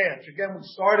back to the ranch. Again, we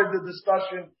started the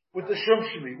discussion with the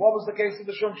shumshimi. What was the case of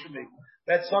the shumshimi?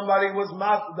 That somebody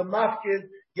the mafkid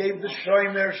gave the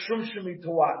shomer shumshimi to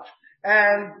watch.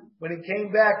 And when he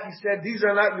came back, he said, these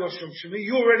are not your shumshimi.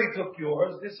 You already took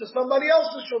yours. This is somebody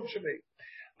else's shumshimi.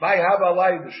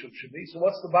 So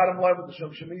what's the bottom line with the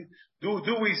Shumshimi?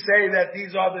 Do we say that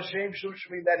these are the same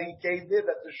Shumshimi that he gave there,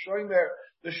 that the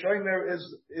Shomer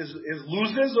is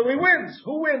loses or he wins?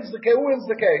 Who wins the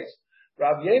case?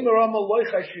 Rav Yemer Amal Loy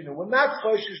Chashina. We're not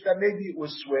choshish that maybe it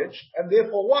was switched, and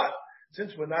therefore what?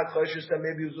 Since we're not choshish that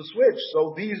maybe it was a switch,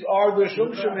 so these are the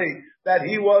Shumshimi that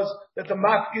the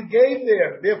Mafkid gave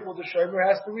there. Therefore the Shomer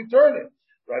has to return it.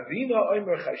 Ravina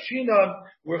Omer Chashina,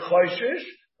 we're choshish.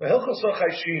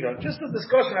 Just a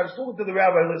discussion. I was talking to the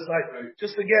rabbi last night.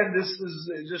 Just again, it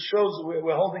just shows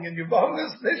we're holding in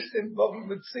Yevamos, nicht in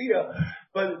Mitzia.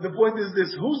 But the point is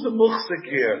this: who's the muchzik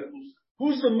here?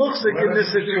 Who's the muchzik in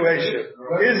this situation?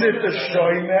 Is it the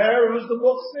shomer who's the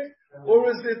muchzik, or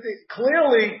is it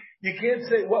clearly? You can't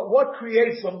say what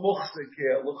creates a muchzik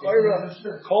here. You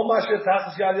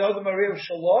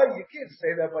can't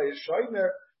say that by a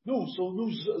shomer. No,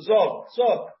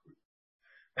 zog.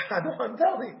 I'm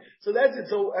telling you. So that's it.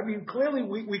 So, I mean, clearly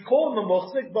we call him a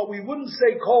muchzik, but we wouldn't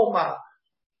say kol ma.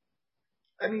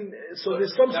 I mean, so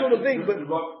there's some sort of thing, but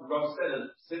Rob said that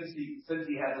since he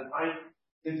has a time,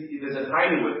 there's a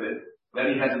timing with it,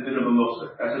 then he has a bit of a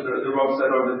muchzik. That's what the Rob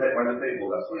said on the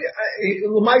table. That's right.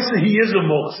 L'maisa, he is a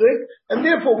muchzik, and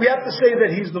therefore we have to say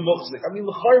that he's the muchzik. I mean,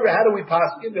 l'chayra, how do we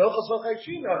pass him?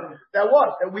 That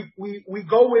what? That we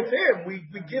go with him. We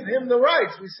give him the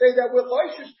rights. We say that we're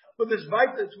choishish for this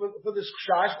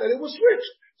chash that it was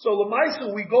switched. So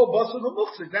l'maisa, we go basa the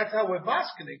muchzik. That's how we're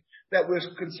baskening. That we're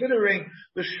considering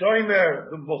the shomer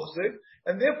the muchzik,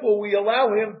 and therefore we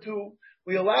allow him to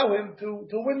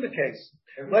win the case.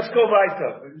 Let's go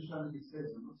weiter.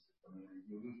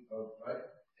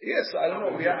 Yes, I don't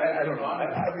know. I don't know.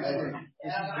 Obviously,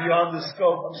 this is beyond the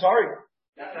scope. I'm sorry.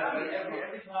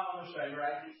 Every time on the show,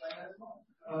 right?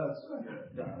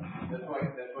 That's why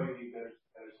you need better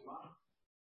smart.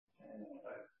 And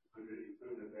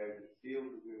you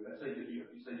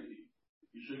said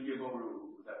you shouldn't give over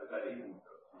that even.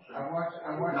 I'm watching.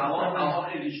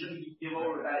 You shouldn't give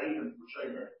over that even.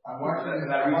 I'm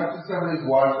watching some of these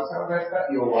watches. Some of that stuff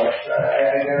you'll watch.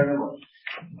 I got a new one.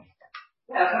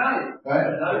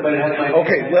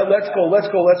 Okay, let's go.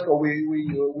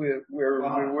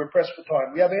 We're pressed for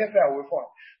time. We have a half hour. We're fine.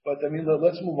 But I mean,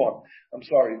 let's move on. I'm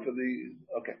sorry for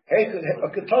okay. Hey,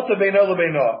 Ketata Beina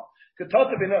LeBeina.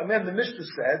 Ketata Beina. Then the Mishnah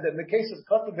said that in the case of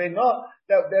Ketata Beina,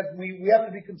 that we have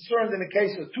to be concerned in the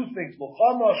case of two things: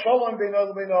 Mulchama Shalom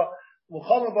Beina LeBeina,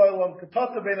 Mulchama Ba'olam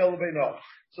Ketata Beina LeBeina.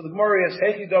 So the Gemara is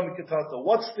Hechi Dami Ketata.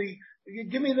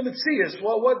 Give me the Metzias.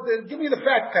 Give me the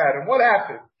fact pattern. What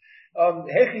happened?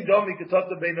 Hechi Domi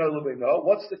Ketata Beina LeBeina.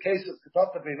 What's the case of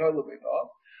Ketata Beina LeBeina?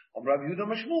 Rabbi Yehuda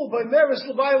Mashmul by Meres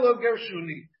Lebaylo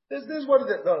Gershuni. This is what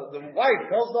the wife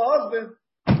tells the husband,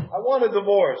 I want a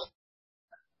divorce.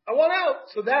 I want out.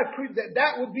 So that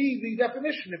would be the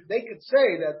definition. If they could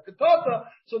say that Ketata,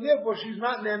 so therefore she's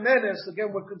not Nemenes.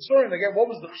 Again, we're concerned. Again, what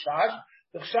was the Chash?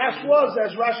 The Chash was,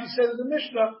 as Rashi said in the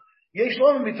Mishnah, Yesh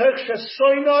Lomim Mitoch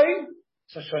Shesoinoi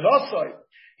Sashanosoi.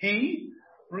 He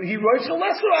writes a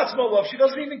lesser atzma. She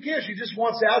doesn't even care. She just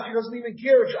wants out. She doesn't even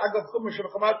care if Agav Chumash or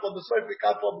Chamat the Sefer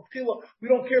Katla B'Tila. We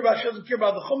don't care about. She doesn't care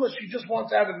about the Chumash. She just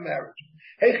wants out of the marriage.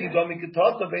 Hey, Chidami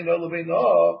Ketata Beina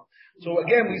LeBeina. So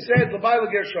again, we said L'Bayla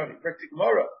Gershoni.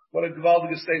 Gemara. What a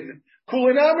gewaldige statement.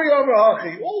 Kulinamri Amar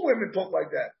Hachi. All women talk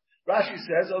like that. Rashi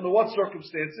says, under what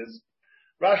circumstances?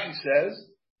 Rashi says,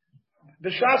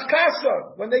 B'Shas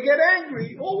Kasa. When they get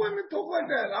angry, all women talk like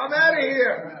that. I'm out of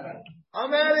here.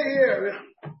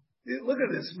 Look at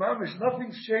this, mamish.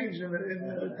 Nothing's changed in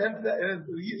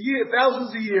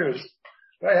thousands of years.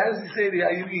 Right? How does he say it?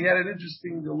 He had an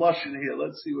interesting lashon here.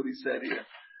 Let's see what he said here.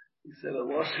 He said a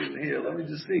lashon here. Let me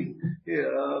just see.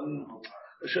 Here,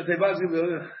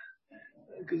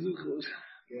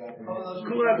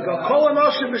 Kol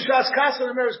anoshim b'shas kasa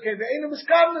l'meres came. Ve'enu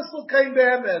miskavnes l'kein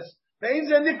be'emes. Ve'en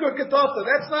ze nikra ketata.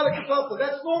 That's not a ketata.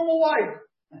 That's normal life.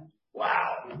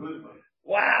 Wow.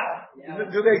 Yeah.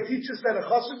 Do they teach us that a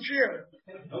chassan shir?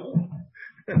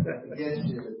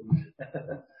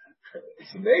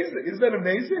 It's amazing. Isn't that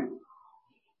amazing?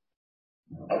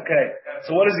 Okay.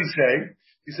 So what does he say?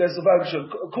 He says,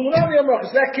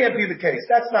 that can't be the case.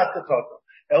 That's not the Tata.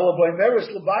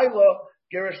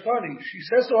 She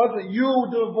says to her, you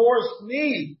divorced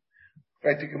me. So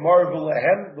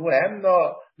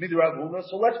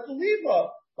let's believe her.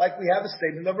 Like we have a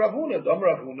statement of Rav Huna, Dam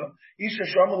Rav Huna, Isha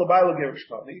Sharma L'Bayla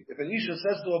Gerishtani. If an Isha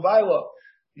says to a Bayla,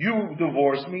 you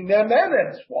divorced me,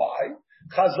 Nemenes. Why?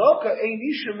 Chazaka ein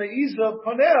Isha Me'iza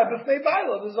Panea B'fnei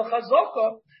Bayla. There's a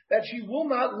chazaka that she will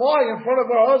not lie in front of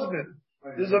her husband.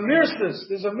 There's a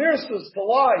mirsus to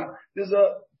lie. There's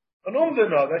an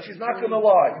umdana that she's not going to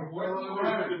lie.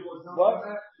 What?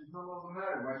 she's no longer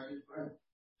married. Why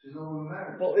she's no longer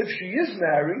married? Well, if she is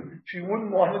married, she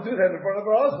wouldn't want to do that in front of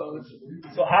her husband.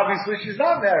 So obviously she's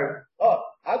not married. Oh,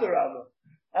 Adarabba.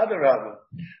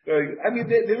 I mean,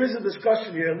 there is a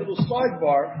discussion here, a little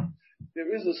sidebar.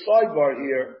 There is a sidebar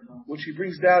here, which he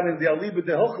brings down in the Aliba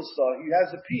de Hilchasa. He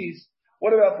has a piece.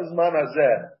 What about this man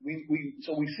hazeh?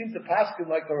 So we seem to pass him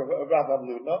like a Rav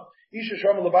Amluna. Isha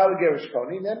Sharma L'Baila Gerish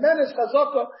Koni. And Menes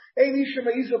Chazaka, Ein Isha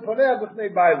Me'iza Poneh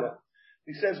B'fnei Baila.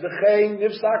 He says, V'chein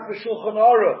Nivsak V'shulchan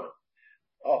Aruch.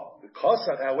 Oh, the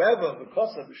Kosach, however, the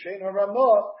Kosach, V'shein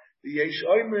HaRamah, the Yesh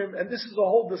Oimrim, and this is a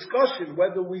whole discussion,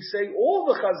 whether we say all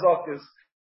the Chazakas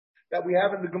that we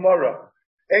have in the Gemara.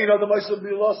 Ein Adam Oisah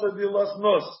B'Yilas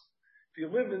Nus.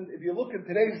 If you look in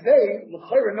today's day,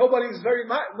 nobody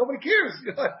cares.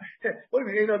 What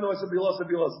do you mean? No, it's a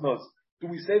bilas nos. Do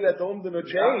we say that the umdin are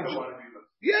changed?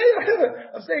 Yeah.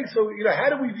 I'm saying, so, how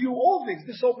do we view all things?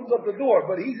 This opens up the door.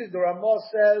 But the Ramah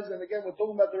says, and again, we're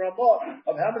talking about the Ramah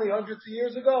of how many hundreds of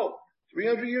years ago?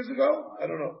 300 years ago? I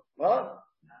don't know. Huh?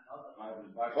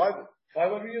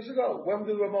 500 years ago. When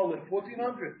did the Ramah live?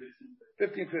 1400?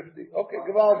 1550. Okay,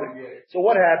 Gavaldi. So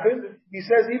what happened? He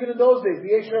says even in those days, the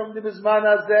Yeshem de Bizman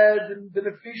Azed, the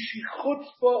Nefishi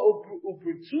Chutzpah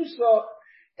Upritzusa,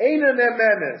 Eina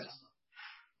Nemenes.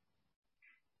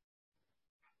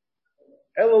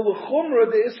 Ela L'chumra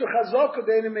de Isra Chazaka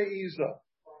de Eina Me'iza.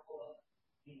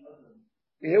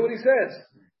 You hear what he says?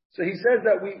 So he says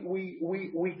that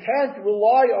we can't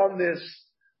rely on this.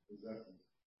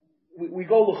 We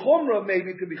go l'chumra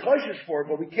maybe to be chayshish for it,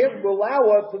 but we can't allow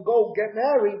her to go get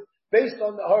married based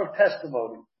on her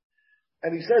testimony.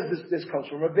 And he says this comes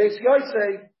from Rabbi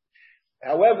Yosef.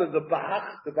 However, the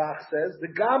Bach says the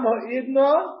gam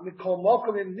ha'idna mikol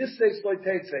mokom in nisei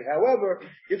sloitetze. However,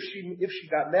 if she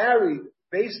got married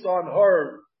based on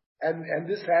her and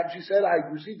this happened, she said I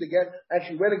received the get and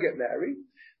she went to get married,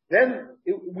 then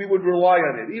we would rely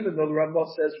on it, even though the Rambam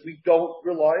says we don't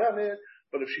rely on it.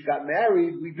 But if she got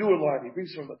married, we do rely on it. He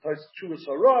brings from the Chuvas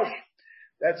HaRosh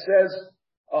that says,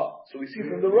 so we see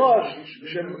from the Rosh,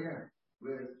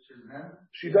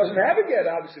 she doesn't have a get.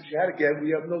 Obviously, if she had a get,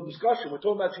 we have no discussion. We're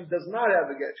talking about she does not have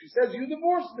a get. She says, you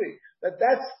divorced me.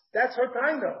 That's her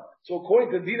taina. So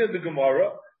according to Dina the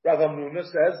Gemara, Rav Amnuna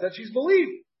says that she's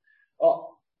believed.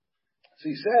 So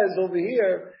he says over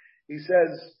here,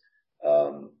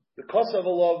 the Kosav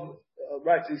Alav,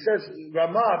 right, so he says,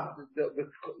 Ramah,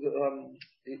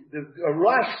 the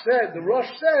Rosh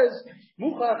says,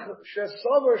 Muchach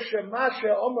shesavar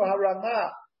shemasha omer haramah,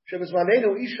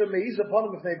 shebizmanenu isha meiza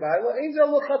ponim b'fnei baila, ein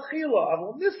zel l'chatchila,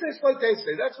 avol nisei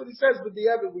sloitesei. That's what he says, but the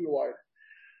Evid we wired.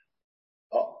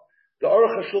 The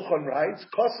Aruch HaShulchan writes,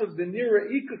 Kosav v'nira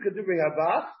ika k'divrei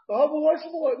habach, in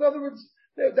other words,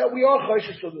 that we are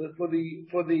choishish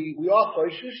we are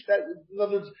choishish, that, in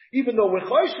other words, even though we're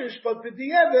choishish, but for the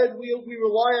Eved, we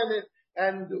rely on it,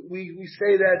 and we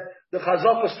say that the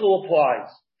chazaka still applies.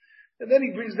 And then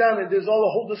he brings down, and there's all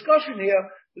a whole discussion here,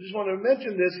 I just want to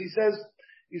mention this, he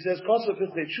says, Kosav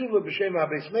v'chnei tshuva b'shem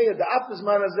ha'beis meya, da'at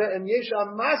zman hazeh, and yesh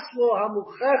ha'maslo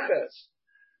ha'mucheches,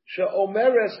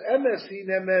 she'omeres emes hi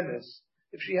nemenes.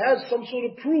 If she has some sort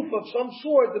of proof of some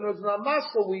sort, then it's not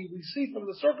masla. We see from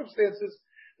the circumstances.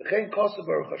 The chain kosav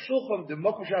Aruch HaShulchan the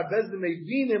mokum she'abezdin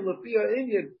mevinim lefia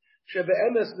inyan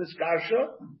shebe'emes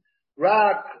niskarsha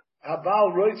rak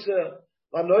habal roitza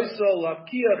lanoisa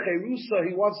lafkia cherusa.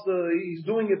 He's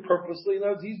doing it purposely.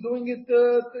 He's doing it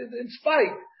in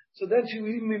spite. So then she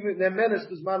nemenes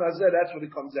bizman hazeh. That's what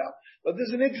it comes out. But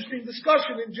there's an interesting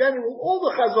discussion in general. All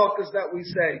the chazakas that we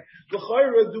say,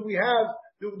 l'chayra,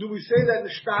 do we say that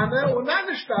nishtana or not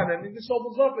nishtana? I mean, this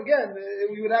opens up again.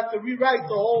 We would have to rewrite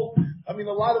the whole. I mean,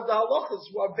 a lot of the halachas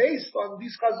are based on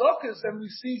these chazakas, and we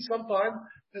see sometimes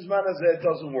this man it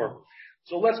doesn't work.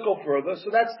 So let's go further. So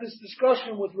that's this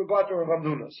discussion with regard to Rav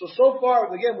Hamnuna. So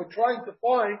far, again, we're trying to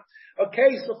find a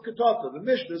case of ketata. The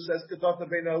Mishnah says ketata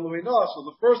beina luina. So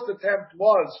the first attempt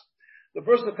was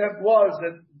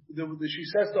that she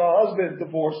says to her husband,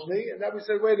 divorce me, and then we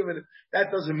said, wait a minute,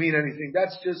 that doesn't mean anything.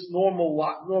 That's just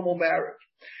normal marriage.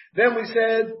 Then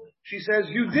she says,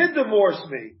 you did divorce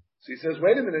me. So he says,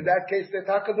 wait a minute, in that case, they're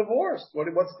taka divorced.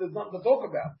 What's there's nothing to talk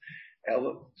about?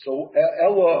 So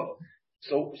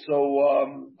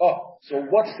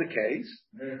what's the case?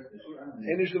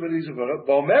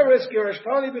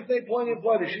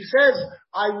 She says,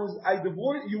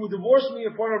 you would divorce me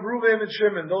in front of Reuven and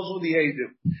Shimon. Those were the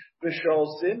Eidim.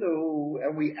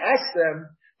 And we asked them,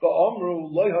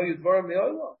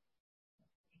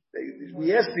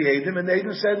 we asked the Eidim, and the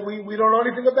Eidim said, we don't know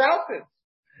anything about it.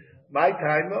 My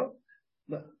time,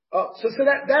 So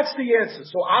that's the answer.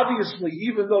 So obviously,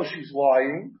 even though she's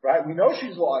lying, right? We know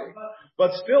she's lying,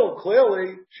 but still,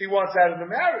 clearly, she wants out of the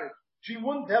marriage. She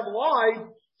wouldn't have lied.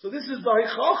 So this is the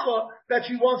hichacha that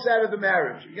she wants out of the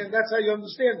marriage. Again, that's how you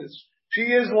understand this. She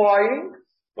is lying,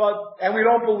 and we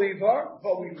don't believe her,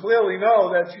 but we clearly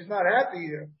know that she's not happy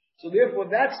here. So therefore,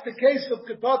 that's the case of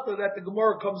Ketata that the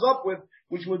Gemara comes up with,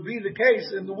 which would be the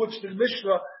case in which the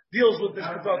Mishnah deals with this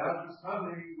Ketata. Now she's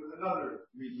coming with another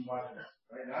reason why.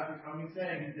 Right? Now she's coming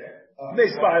saying he's dead.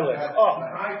 Right.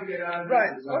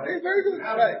 Okay, very good.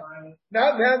 Right.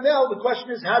 Now the question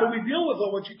is, how do we deal with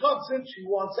her when she comes in? She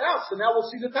wants out. So now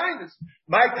we'll see the kindness.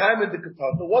 My time in the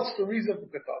Ketata. What's the reason for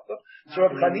Ketata? So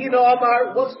Rav Chanina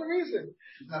Amar, what's the reason?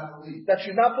 That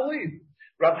she's not believed.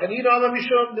 Rav Chanina Amar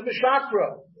Mishum the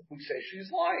Mishakra. We say she's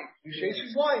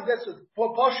lying. That's a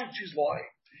portion she's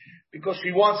lying. Because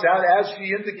she wants out, as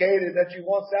she indicated that she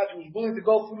wants out, she was willing to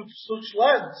go through such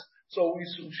lens. So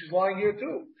she's lying here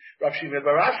too. Rav Shimon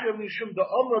bar Rashi Mishum the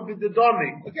Amra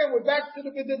b'dedami. Again, we're back to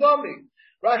the b'dedami.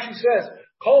 Rashi says,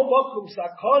 Kol makum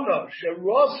sakana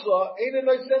sherosa ein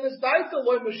noisenes daita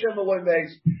loy Moshe loy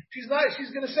meis. She's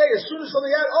going to say as soon as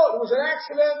something happened, there was an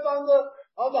accident on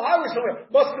the highway somewhere.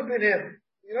 Must have been him.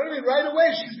 You know what I mean? Right away,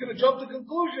 she's going to jump to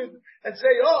conclusion and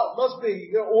say, it must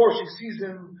be, or she sees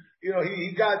him,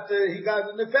 he got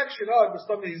an infection. It was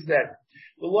something, he's dead.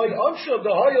 The Lord Ansha, the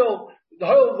Hoyel,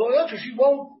 she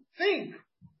won't think.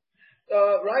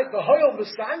 Right? The Hoyel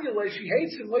V'Sanyale, she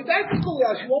hates him.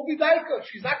 She won't be Daika.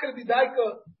 She's not going to be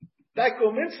Daika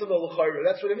Mitzvah L'chayra.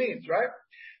 That's what it means, right?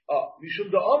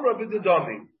 Mishum the Amra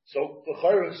b'Dedami. So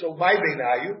my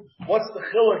Beinayu, what's the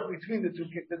chiluk between the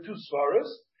two svaras?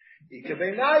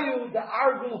 Ikebeinayu, the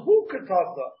Argul Hu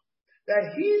Ketata.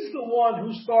 That he's the one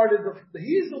who started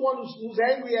he's the one who's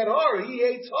angry at her. He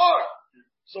hates her.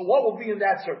 So what will be in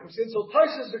that circumstance? So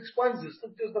Taisus explains this.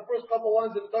 Look, there's the first couple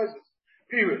lines of Taisus.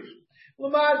 Period.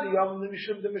 Lamadi Yom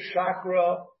Mishum the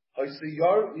Mishakra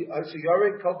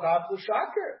Haysiyare Kokaf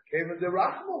L'Shaker Kevin the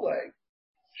Rachmalei.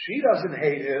 She doesn't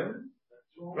hate him,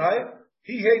 right?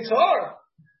 He hates her.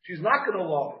 She's not going to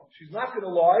lie. She's not going to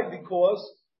lie because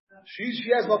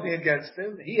she has nothing against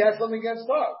him. He has something against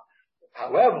her.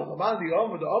 However, Lamandi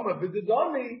Omer the Omer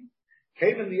b'Dedami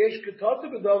Kevin the Yesh Ketata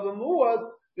b'Davam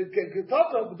Muad. So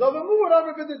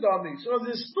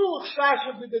there's still a chash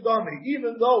of b'dedami,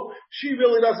 even though she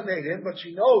really doesn't hate him, but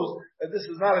she knows that this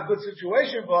is not a good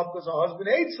situation for her because her husband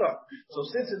hates her. So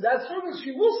since in that service,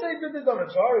 she will say b'dedami.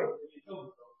 Sorry.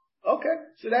 Okay,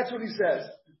 so that's what he says.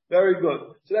 Very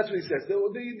good. So that's what he says. The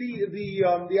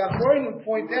Acharonim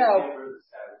point out.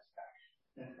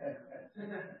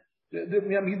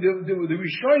 The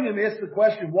Rishonim asked the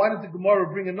question: why did the Gemara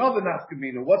bring another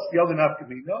nafkamina? What's the other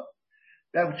nafkamina?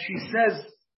 That she says,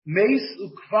 Meis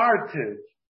ukvartiv.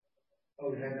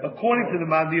 According to the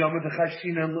Madiyam, the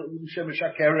Chashina,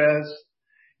 Shemishakeres,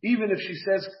 even if she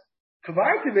says,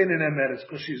 Kvartiv in an emeres,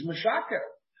 because she's Meshaker.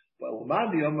 Well,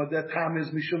 Madiyam, that time is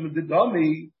Mishum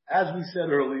Didami, as we said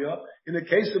earlier, in the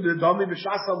case of the Dami,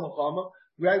 Mishasa Muhammad,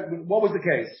 what was the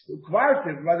case?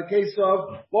 Kvartiv, by the case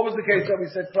of, what was the case that we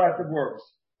said Kvartiv works?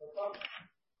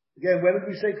 Again, when did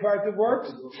we say Kvartiv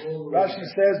works? Rashi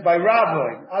says by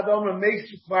Rabbi. Adam makes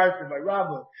you Kvartiv by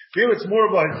Rabbi. Here it's more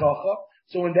of a Chacha.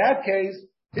 So in that case,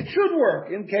 it should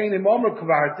work. In Kain Imamar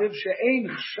Kvartiv, she'ein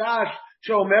chash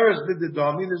she'omeres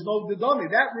b'dedami. There's no dedami.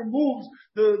 That removes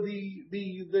the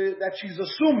that she's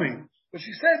assuming. But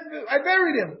she said, I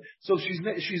buried him. So she's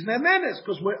nemenes,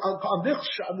 because on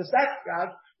the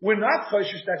sacrifice, we're not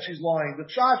choshish that she's lying. The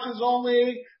chash is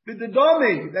only the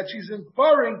dedami, that she's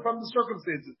inferring from the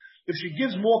circumstances. If she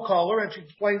gives more color and she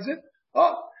explains it,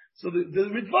 so the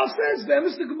Ritva says, then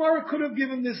Mr. Gemara could have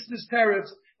given this teretz,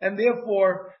 and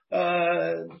therefore,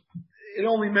 it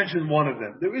only mentioned one of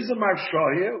them. There is a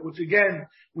Marsha here, which again,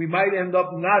 we might end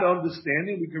up not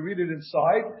understanding. We can read it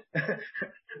inside.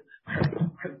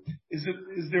 Is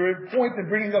there a point in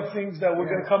bringing up things that we're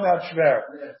going to come out shver?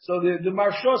 So the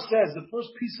Marsha says, the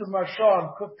first piece of Marsha on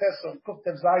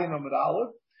Kuftev Zayin Amid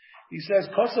Aleph, he says,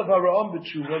 Kosav Hara'am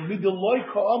B'tshuva, Midoloi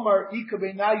Ka'amar Ika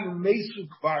Beinayu Mesu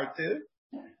Kvartiv.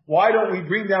 Why don't we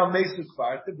bring down Mesu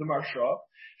Kvartiv, the Marsha?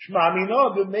 Shma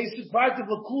Amina, the Mesu Kvartiv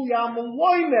L'kul Yam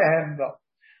L'loi Mehemda.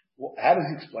 How does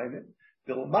he explain it?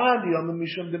 Dilmandi on the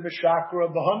Mishum de Meshakra,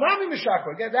 the Hanami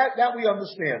Meshakra. Again, that we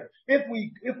understand. If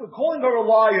we're calling her a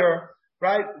liar,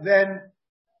 right, then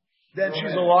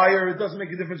she's a liar. It doesn't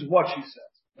make a difference what she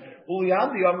says.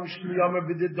 Uliyandi on Mishum Yamar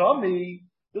B'dedami.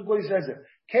 Look what he says there.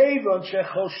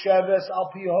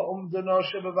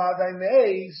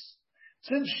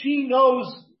 Since she knows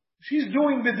she's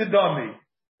doing b'dedami,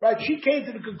 right? She came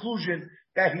to the conclusion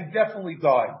that he definitely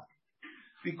died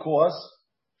because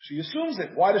She assumes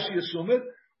it. Why does she assume it?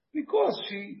 Because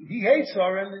he hates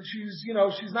her and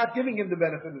she's not giving him the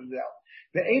benefit of the doubt.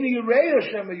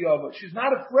 She's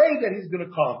not afraid that he's going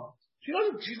to come.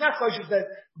 She's not cautious that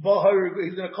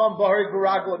he's going to come,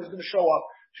 he's going to show up.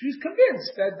 She's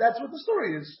convinced that's what the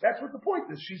story is. That's what the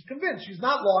point is. She's convinced. She's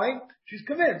not lying. She's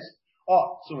convinced.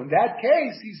 So in that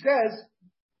case,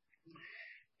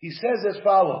 he says as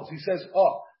follows. He says,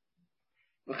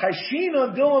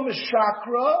 even though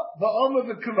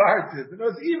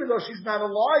she's not a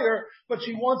liar, but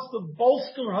she wants to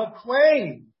bolster her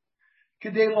claim. She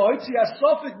wants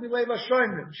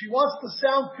to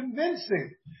sound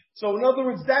convincing. So in other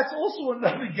words, that's also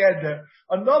another geder.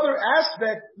 Another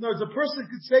aspect, in other words, a person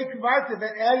could say convertive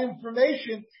and add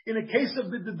information in a case of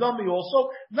the dummy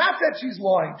also. Not that she's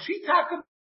lying. She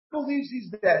believes he's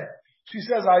dead. She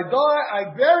says, I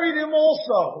buried him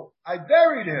also. I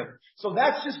buried him. So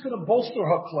that's just going to bolster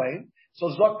her claim. So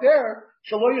Zok there,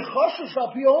 she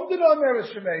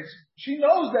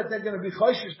knows that they're going to be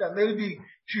choshish, that maybe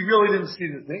she really didn't see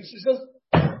the thing. She says,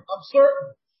 I'm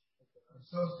certain.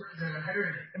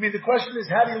 I mean, the question is,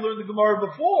 how do you learn the Gemara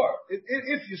before?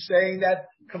 If you're saying that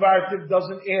Kvartiv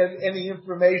doesn't add any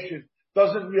information,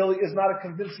 is not a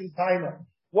convincing timer.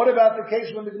 What about the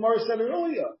case when the Gemara said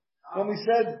earlier? When we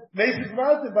said, Mesa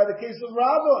Kvartiv by the case of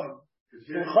Rabbi.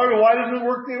 Why doesn't it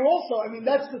work there also? I mean,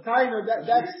 that's the timer.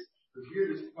 That's.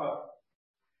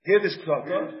 Here this cut.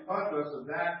 So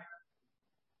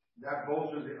that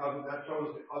bolsters the other, that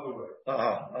shows the other way.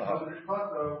 Because of this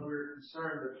cut, we're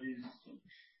concerned that she's.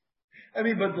 I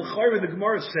mean, but the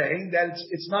Gemara is saying that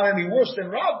it's not any worse than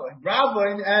Rabbi.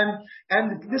 Rabbi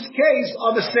and this case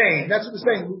are the same. That's what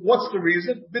they're saying. What's the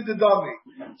reason? Bidadami.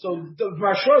 So the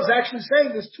Mashar is actually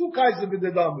saying there's two kinds of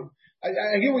bidadami.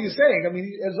 I hear what you're saying. I mean,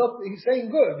 he's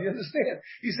saying good. You understand?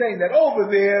 He's saying that over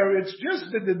there it's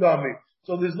just bidadami.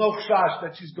 So there's no chash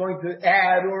that she's going to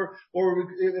add or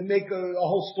make a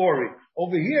whole story.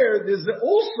 Over here, there's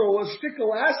also a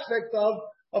shtickle aspect of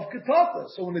Ketata.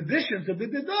 So in addition to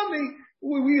Bididami,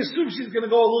 we assume she's going to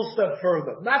go a little step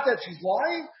further. Not that she's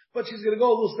lying, but she's going to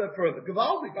go a little step further.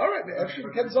 Gavaldik. All right, actually,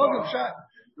 we can't talk shot.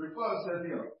 The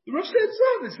Ruf said so.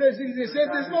 They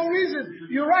said there's no reason.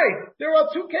 You're right. There are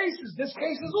two cases. This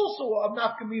case is also a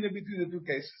nafkamina between the two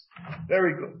cases.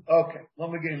 Very good. Okay. Let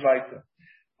me get weiter.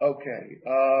 Okay.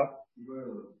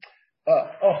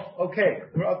 Okay.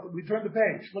 We turned the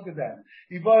page. Look at that.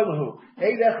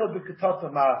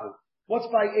 What's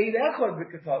by Eid Echad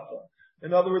B'Katata?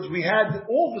 In other words, we had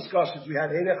all discussions. We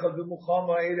had Eid Echad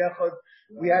B'Muchama, Eid Echad.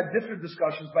 We had different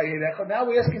discussions by Eid Echad. Now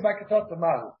we're asking by Katata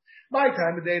Mahu. My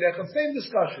time of Eid Echad, same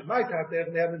discussion. My time of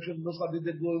Eid Echad,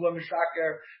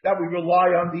 that we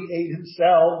rely on the Eid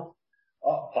himself.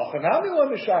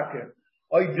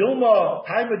 We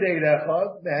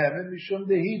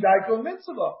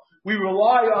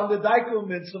rely on the Daiko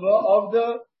Mitzvah of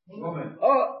the woman.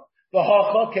 The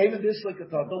Hacha came in this like a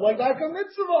Tata, like Daiko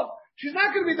Mitzvah. She's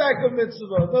not going to be Daiko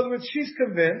Mitzvah. In other words, she's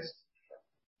convinced.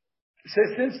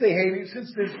 Since they hate him,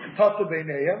 since there's Tata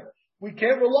Beineyah, we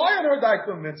can't rely on her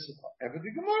Daiko Mitzvah. And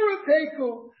the Gemara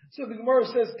Teiku. So the Gemara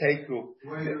says Teiku.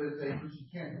 She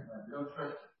can't. Don't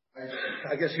trust her.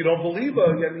 I guess you don't believe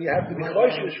her. I mean, you have to be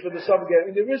cautious for the subject. I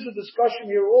mean, there is a discussion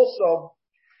here also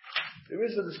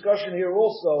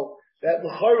that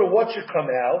l'chayra what should come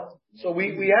out. So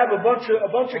we have a bunch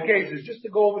of cases. Just to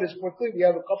go over this quickly, we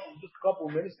have a couple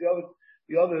of minutes.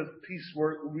 The other piece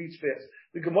reads fast.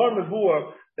 The Gemara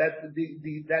Mavur that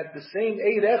the same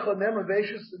Eid Echad Nemer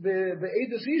the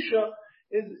Eid Isha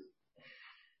is.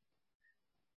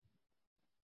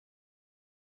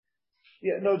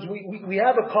 Yeah, no, we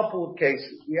have a couple of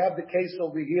cases. We have the case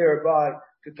over here by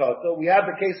Ketata. We have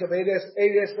the case of Eid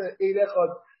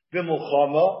Echad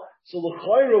B'Mulchama. So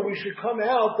l'chayra, we should come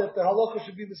out that the halacha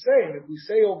should be the same. If we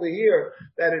say over here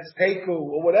that it's Teiku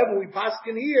or whatever we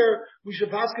paskin here, we should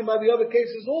paskin by the other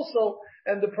cases also.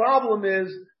 And the problem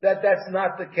is that that's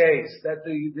not the case. That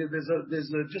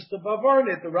there's just a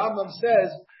bavarnit. The Rambam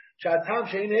says, Sha'atam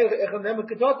she'in echad nemer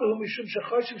Ketata hu mishum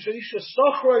shechoshim she'isha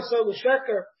sochro yisrael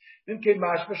l'sheker. If you're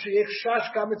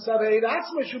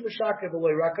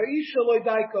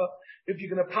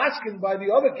going to paskin by the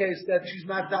other case that she's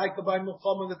not daika by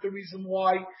Muhammad, that the reason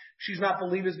why she's not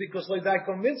believed is because like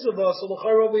daika mitzvah, so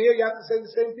over here you have to say the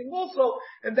same thing also,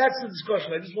 and that's the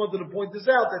discussion. I just wanted to point this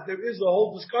out, that there is a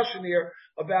whole discussion here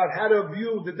about how to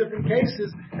view the different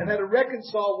cases and how to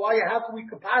reconcile how can we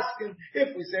paskin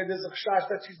if we say there's a chash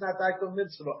that she's not daika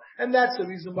mitzvah, and that's the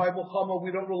reason why Muhammad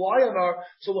we don't rely on her.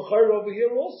 So over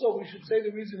here also we should say the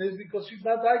reason is because she's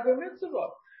not daika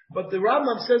mitzvah. But the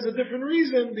Rambam says a different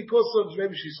reason because of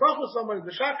maybe she suffers somebody,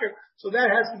 the shaker, so that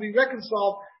has to be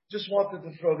reconciled Just wanted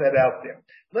to throw that out there.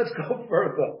 Let's go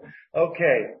further.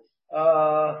 Okay.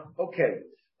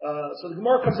 So the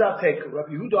Gemara comes out, take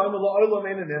Rabbi Yehuda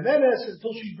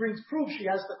until she brings proof. She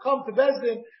has to come to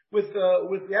Bezdin with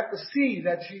we have to see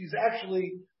that she's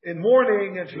actually in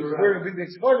mourning and she's wearing a big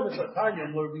tzibor.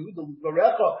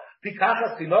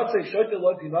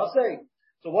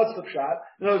 So what's the pshat?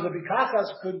 In other words, the bikachas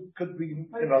could be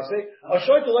tinase.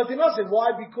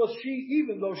 Why? Because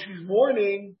even though she's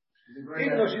mourning, she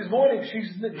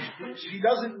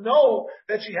doesn't know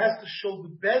that she has to show the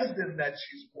Bezdin that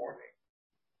she's mourning.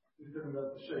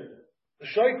 The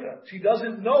shaita. She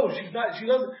doesn't know.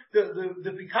 The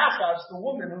bikachas, the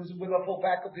woman who's with her full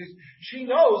faculties, she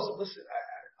knows, listen,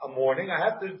 I'm mourning, I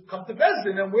have to come to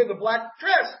Bezdin and wear the black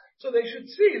dress, so they should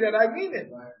see that I mean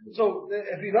it. So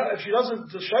if she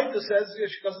doesn't, the shaita says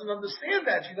she doesn't understand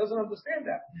that. She doesn't understand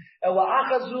that.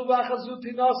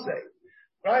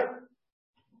 Right?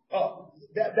 Oh,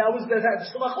 that was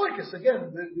that's the machlokes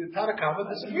again. The Tanakama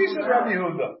disagrees with Rabbi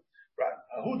Yehuda. Right?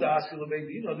 Huda asked the Rabbi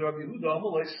Yehuda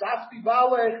amalei safti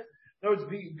balech. In other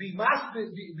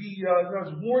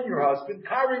words, warn your husband.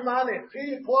 Kari maneh, clear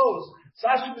your clothes.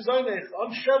 Sashi b'zoynech,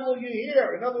 unshovel your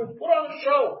hair. In other words, put on a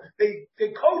show. They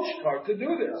coached her to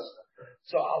do this.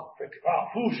 So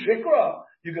shikra.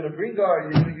 You're going to bring her.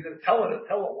 You're going to tell her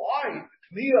why.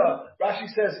 Rashi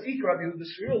says, Ik Rabbi Yehuda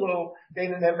Srilu,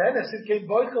 Dein and Emenes, it came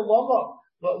boicha lama.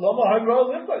 Lama Hagro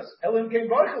Olympus. Elim came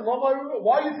boicha lama.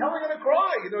 Why are you telling her to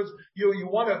cry? You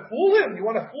want to fool him. You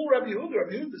want to fool Rabbi Yehuda.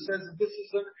 Rabbi Yehuda says that this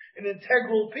is an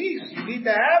integral piece. You need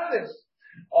to have this.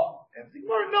 And the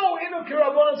Gemara, no,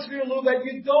 Rabbanan Srilu, that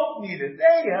you don't need it.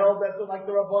 They held that like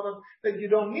the Rabbanan, that you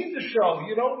don't need the show.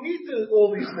 You don't need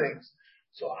all these things.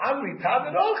 So Amri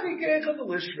Tavid Ochi Gecha the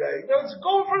Lishrei. Let's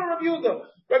go for Rabbi Yehuda.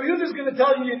 Rabbi Yehuda is going to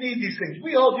tell you need these things.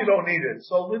 We hold you don't need it.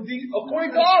 So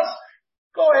according to us,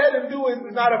 go ahead and do it.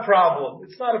 It's not a problem.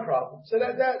 It's not a problem. So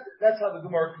that's how the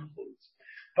Gemara concludes.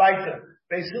 Weiter.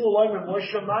 When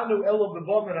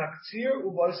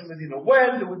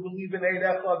do we believe in Eid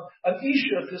Echad? An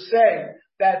Isha to say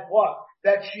that what?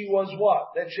 That she was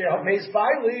what? That she Meis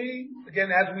Bailey.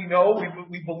 Again, as we know,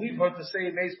 we believe her to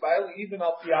say Meis Bailey, even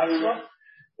al Piazza.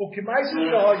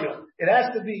 It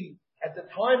has to be at the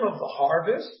time of the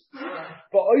harvest,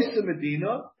 but Oysa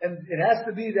Medina, and it has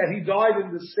to be that he died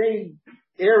in the same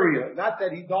area, not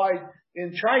that he died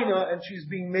in China and she's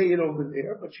being made over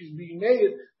there, but she's being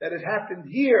made that it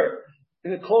happened here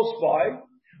in a close by.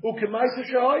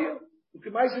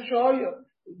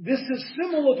 This is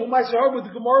similar to Ma'aser Har, but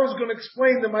the Gemara is going to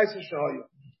explain the Ma'aser Shahaya.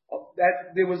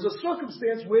 That there was a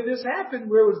circumstance where this happened,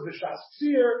 where it was B'Shas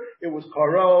Tzir, it was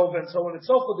Karov, and so on and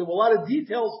so forth. There were a lot of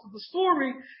details to the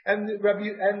story, and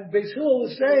Beis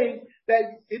Hillel is saying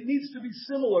that it needs to be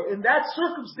similar. In that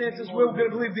circumstances, where we're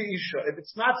going to believe the Isha. If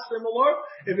it's not similar,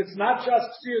 if it's not B'Shas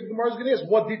Tzir, the Gemara is going to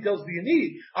ask, what details do you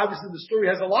need? Obviously, the story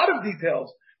has a lot of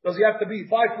details. Does he have to be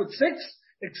 5'6"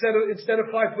 instead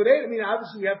of 5'8"? I mean,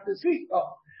 obviously, we have to see.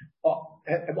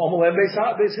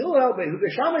 Beis Hillel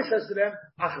says to them,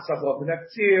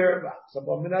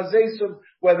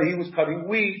 whether he was cutting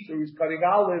wheat or he was cutting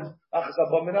olives,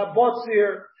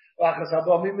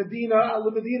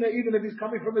 even if he's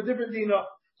coming from a different dina.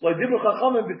 The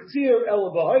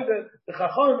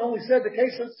Chachamim only said the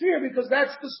case of tzir because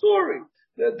that's the story.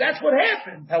 That's what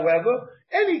happened. However,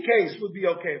 any case would be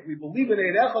okay. If we believe in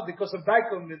Eid Echad because of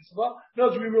Daikom Mitzvah, no,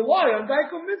 we rely on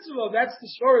Daikom Mitzvah. That's the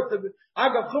story.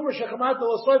 Agav Chumash Shechamata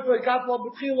L'Soifa Ikatla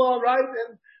B'Tchila, right?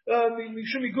 And we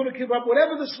should be good to keep up.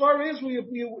 Whatever the story is, we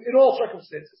in all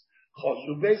circumstances.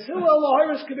 Beis Hillel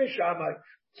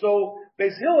So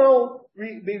Beis Hillel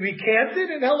recanted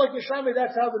and held like Beishamai.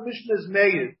 That's how the Mishnah is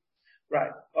made.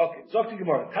 Right. Okay. Zokti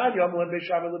Gemara. Tanya Amalem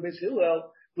Beishamai LeBeis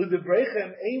Hillel.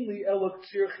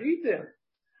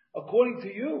 According to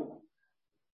you,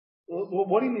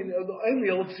 what do you mean?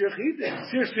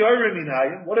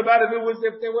 What about if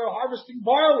they were harvesting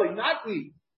barley, not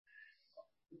wheat?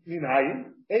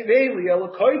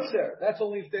 That's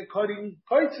only if they're cutting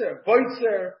koitzer,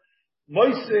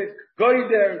 moisik,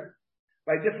 goider,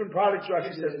 by different products.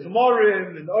 Rashi says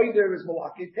tamarim and oider is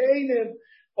malakiteinim,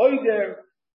 oider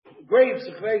grapes,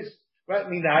 right?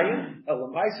 Minayin,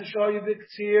 Elamaisa Shoyavik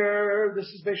Tzir, this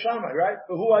is Beishamai, right?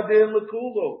 But who adin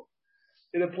lekulu?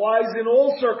 It applies in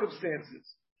all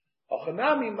circumstances.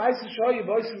 Ochanami, Maisa Shoyav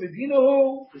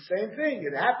Medinahu, the same thing.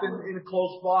 It happened in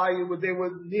close by, they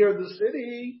were near the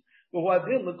city. But who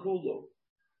adin lekulu?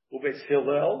 Ubeis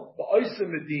Hillel, the Oysa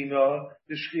Medina,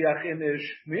 the Shchiach Inish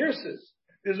Mirsis.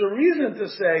 There's a reason to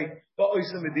say the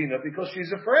Oysa Medina because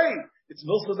she's afraid. It's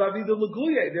Milsa Davida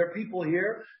Laguye. There are people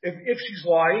here. If she's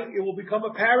lying, it will become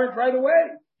apparent right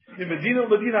away. In Medina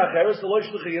Acheres, the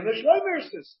Loish L'chiyim, the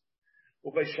Shloimersis.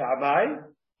 Ubei Shammai,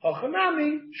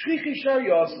 Hachanami, Shrichi Shar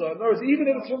Yasa. In other words, even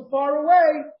if it's from far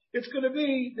away, there's going to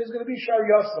be Shar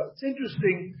Yasa. It's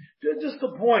interesting, just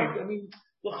a point. I mean,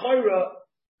 L'chayra,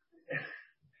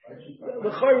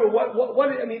 what,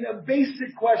 I mean, a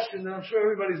basic question that I'm sure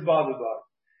everybody's bothered by.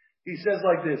 He says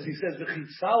like this, he says,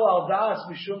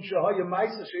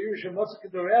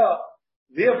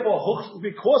 therefore,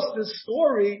 because this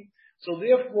story, so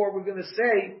therefore we're going to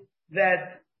say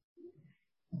that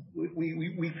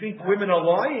we think women are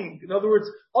lying. In other words,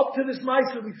 up to this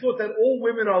Maisa, we thought that all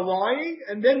women are lying,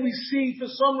 and then we see, for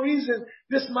some reason,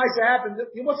 this Maisa happened.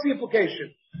 What's the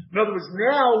implication? In other words,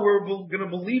 now we're going to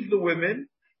believe the women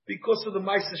because of the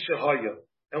Maisa Shahaya.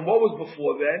 And what was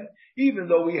before then? Even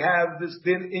though we have this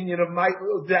din Inyan of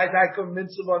Daikom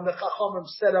Mitzvah, and the Chachamim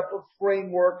set up a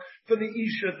framework for the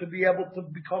Isha to be able to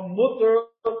become mutter,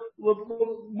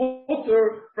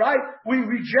 right? We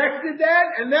rejected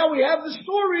that, and now we have the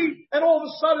story, and all of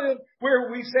a sudden, where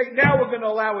we say, now we're going to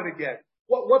allow it again.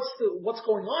 What's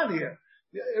going on here?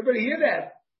 Everybody hear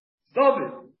that?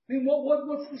 David. I mean,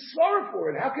 what's the sorrow for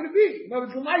it? How can it be? No,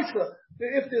 it's nicer.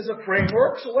 If there's a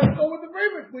framework, so let's go with the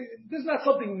framework. This is not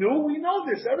something new. We know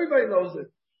this. Everybody knows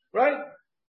it. Right?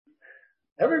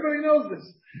 Everybody knows this.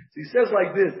 So he says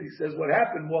like this. He says what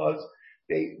happened was,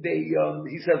 he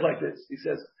says like this. He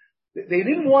says, they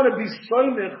didn't want to be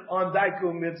soymich on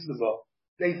Daiku Mitzvah.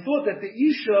 They thought that the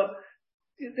Isha,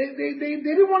 they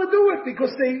didn't want to do it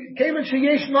because they came in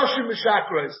Sheyesh Nashim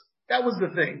Meshakras. That was the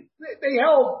thing. They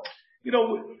held,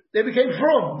 they became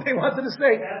frum. They wanted to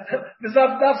say,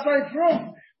 that's like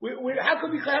frum. How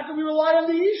can we rely on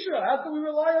the Isha? How can we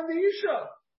rely on the Isha?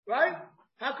 Right?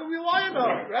 How can we rely on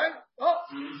her? Right? Oh,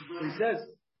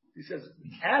 he says,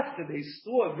 after they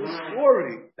saw this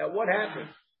story, that what happened?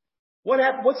 What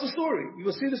happened? What's the story? You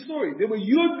will see the story. There were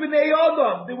Yud B'nai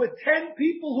Adam. There were 10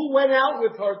 people who went out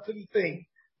with her to the thing.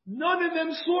 None of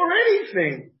them saw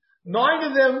anything. 9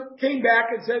 of them came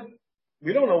back and said,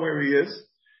 we don't know where he is.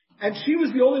 And she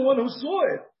was the only one who saw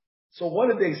it. So what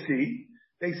did they see?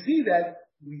 They see that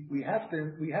we have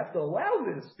to allow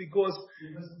this because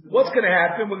what's going to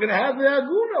happen? We're going to have the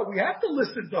aguna. We have to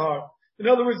listen to her. In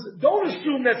other words, don't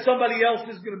assume that somebody else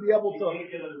is going to be able to.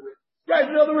 Right.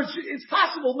 In other words, it's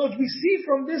possible. No, we see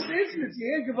from this instance,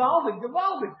 Gewaldig,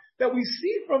 that we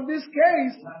see from this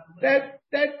case that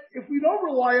if we don't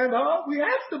rely on her, we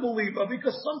have to believe her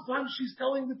because sometimes she's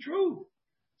telling the truth.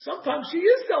 Sometimes she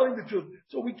is telling the truth.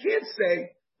 So we can't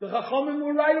say the Chachamim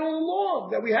were right all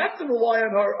along, that we have to rely on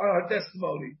her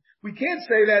testimony. We can't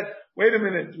say that, wait a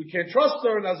minute, we can't trust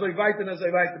her,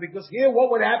 because here what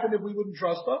would happen if we wouldn't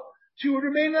trust her? She would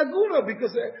remain Aguna,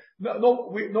 because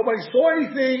nobody saw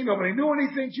anything, nobody knew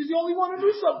anything, she's the only one who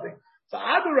knew something. So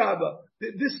Adarabba,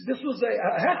 this was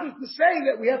I have to say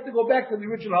that we have to go back to the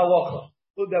original halacha.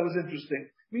 Look, that was interesting.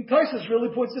 I mean, Taisus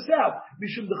really points this out.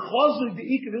 Mishum the chazir the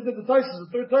ika. Look at the Taisus,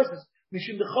 the third Taisus.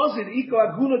 Mishum the chazir the ika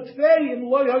aguna tvei in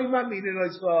loy harimamin.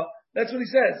 That's what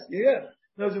he says. Yeah.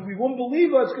 Now, if we won't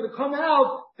believe her, it's going to come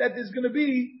out that there's going to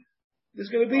be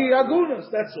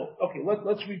agunas. That's all. Okay,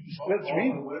 let's read. Let's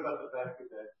read. What about the fact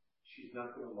that she's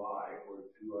not going to lie or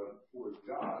to force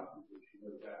God because she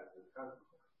knows that as a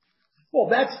consequence? Well,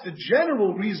 that's the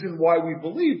general reason why we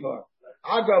believe her.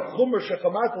 Let me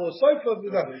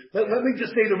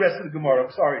just say the rest of the Gemara.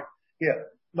 I'm sorry. Here.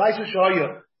 Maisa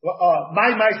Shahaya.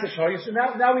 My Maisa Shahaya. So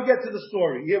now we get to the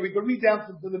story. Here, we can read down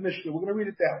to the Mishnah. We're going to read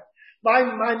it down. My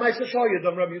Maisa Shahaya,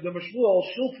 Dam Rabbi Moshe,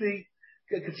 Shulfi,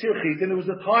 Ketzirchit, and it was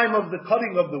the time of the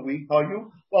cutting of the wheat, are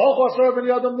you?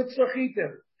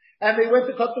 And they went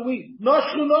to cut the wheat.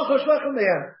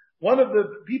 One of the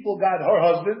people her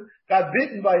husband, got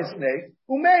bitten by a snake,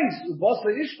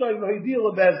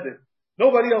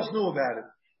 nobody else knew about it.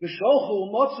 They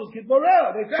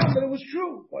found that it was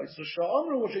true.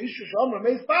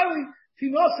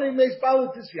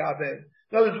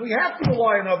 In other words, we have to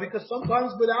rely on her because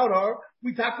sometimes without her,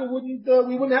 we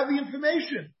wouldn't have the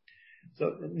information. So,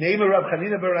 name of Rab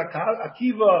Chanina ben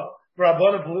Akiva,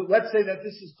 let's say that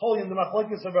this is totally in the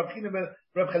machlokes of Rab Chanina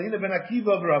ben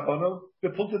Akiva, Rabbanon, the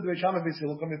Pulta de Shama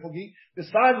Besilukam Mifugi. The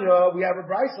Sanya, we have a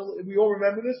brisa, we all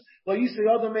remember this. We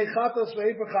have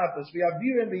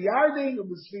beer in the yarding of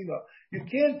the Svina. You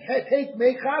can't take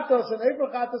mechatas and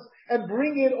ebrachatas and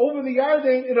bring it over the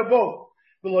yarding in a boat.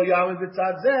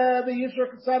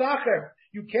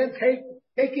 You can't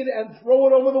take it and throw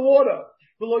it over the water.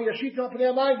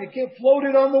 You can't float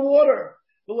it on the water.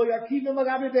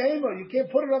 You can't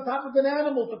put it on top of an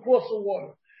animal to cross the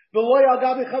water.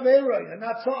 And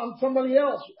not on somebody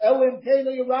else.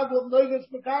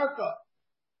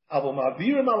 Avo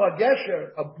Ma'avirim ala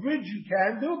Gesher, a bridge you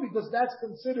can do because that's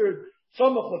considered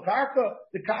Samach L'Karka,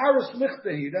 the Ka'aris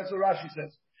Michtahi, that's what Rashi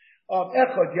says.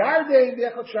 Echad Yardein, the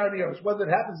Echad Sharni Aros. Whether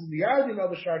it happens in the Yardein or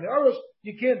the Sharni Aros,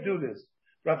 you can't do this.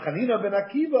 Rav Chanina ben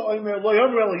Akiva, Oimer Lo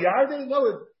Yomer El Yardein, no,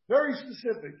 it's very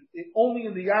specific. Only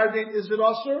in the Yardein is it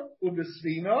Asur,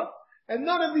 Ubisvina, and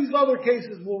none of these other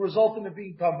cases will result in it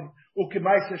being coming.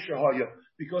 Ukemaisa Shahaya.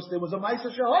 Because there was a Maisa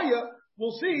Shahaya,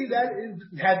 we'll see that it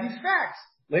had these facts.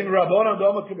 Rabbanan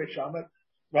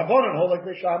hold like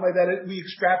Beishamai that we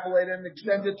extrapolate and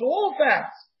extend it to all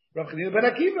facts. Rav Chanina ben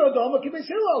Akiva,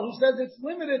 who says it's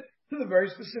limited to the very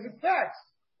specific facts.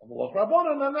 I hold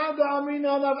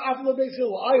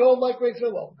like Beis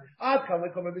Hillel. Ad kan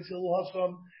lekom Beis Hillel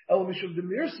hasam el mishum de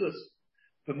mirsus.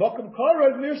 The Makam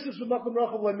Kara mirsus, the Makam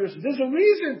Rachel mirsus. There's a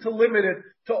reason to limit it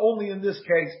to only in this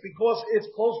case because it's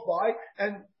close by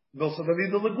and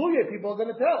people are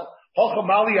going to tell. What's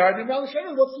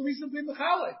the reason being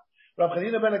mechalek? Rav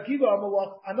Chanina ben Akiva,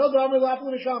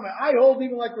 I hold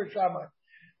even like Rish Shammai.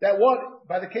 That what,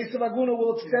 by the case of Aguna,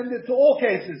 will extend it to all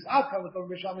cases. We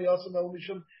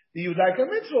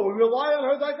rely on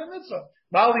her Daika Mitzvah.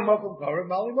 Mali Mokum Karev,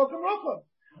 Mali Mokum Rachel.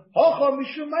 There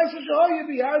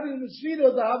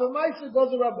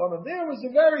was a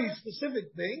very specific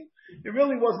thing. It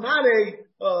really was not a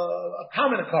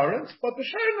common occurrence, but the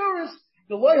Shayner is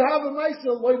the loy have a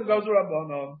Maisa, loy the goes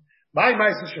Rabbanon. My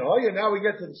Maisa Shahoya, now we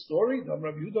get to the story. Dam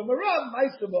Rabbi Yehuda Marav,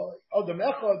 Maisa boy. Oh, the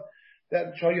Mechad,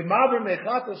 that Shoyamaber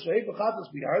Mechatas, Shoyeb Mechatas,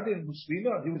 Biyardin,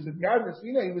 Musvina. He was in Yard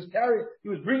Musvina, he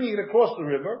was bringing it across the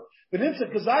river. Benimsa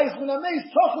Kazayis Min HaMeis,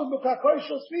 Tochel B'Kakoy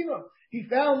Shel Svina. He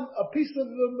found a piece of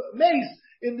mace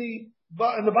in the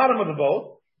bottom of the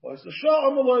boat. Those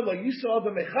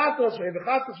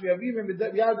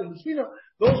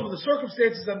were the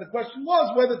circumstances, and the question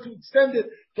was whether to extend it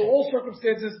to all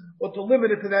circumstances or to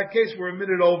limit it to that case where a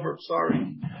minute over.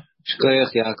 Sorry.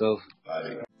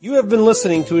 You have been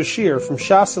listening to a shiur from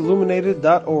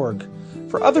shasilluminated.org.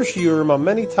 For other shiurim on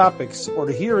many topics, or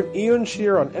to hear an Iyun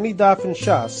shiur on any daf in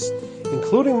Shas,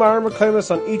 including Mara Mekaymas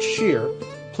on each shiur,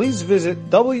 please visit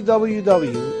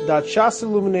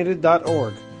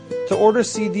www.shasilluminated.org. To order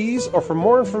CDs or for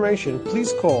more information,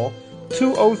 please call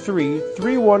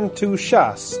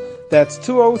 203-312-SHAS. That's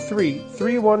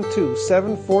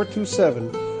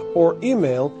 203-312-7427 or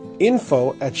email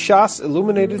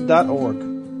info@shasilluminated.org.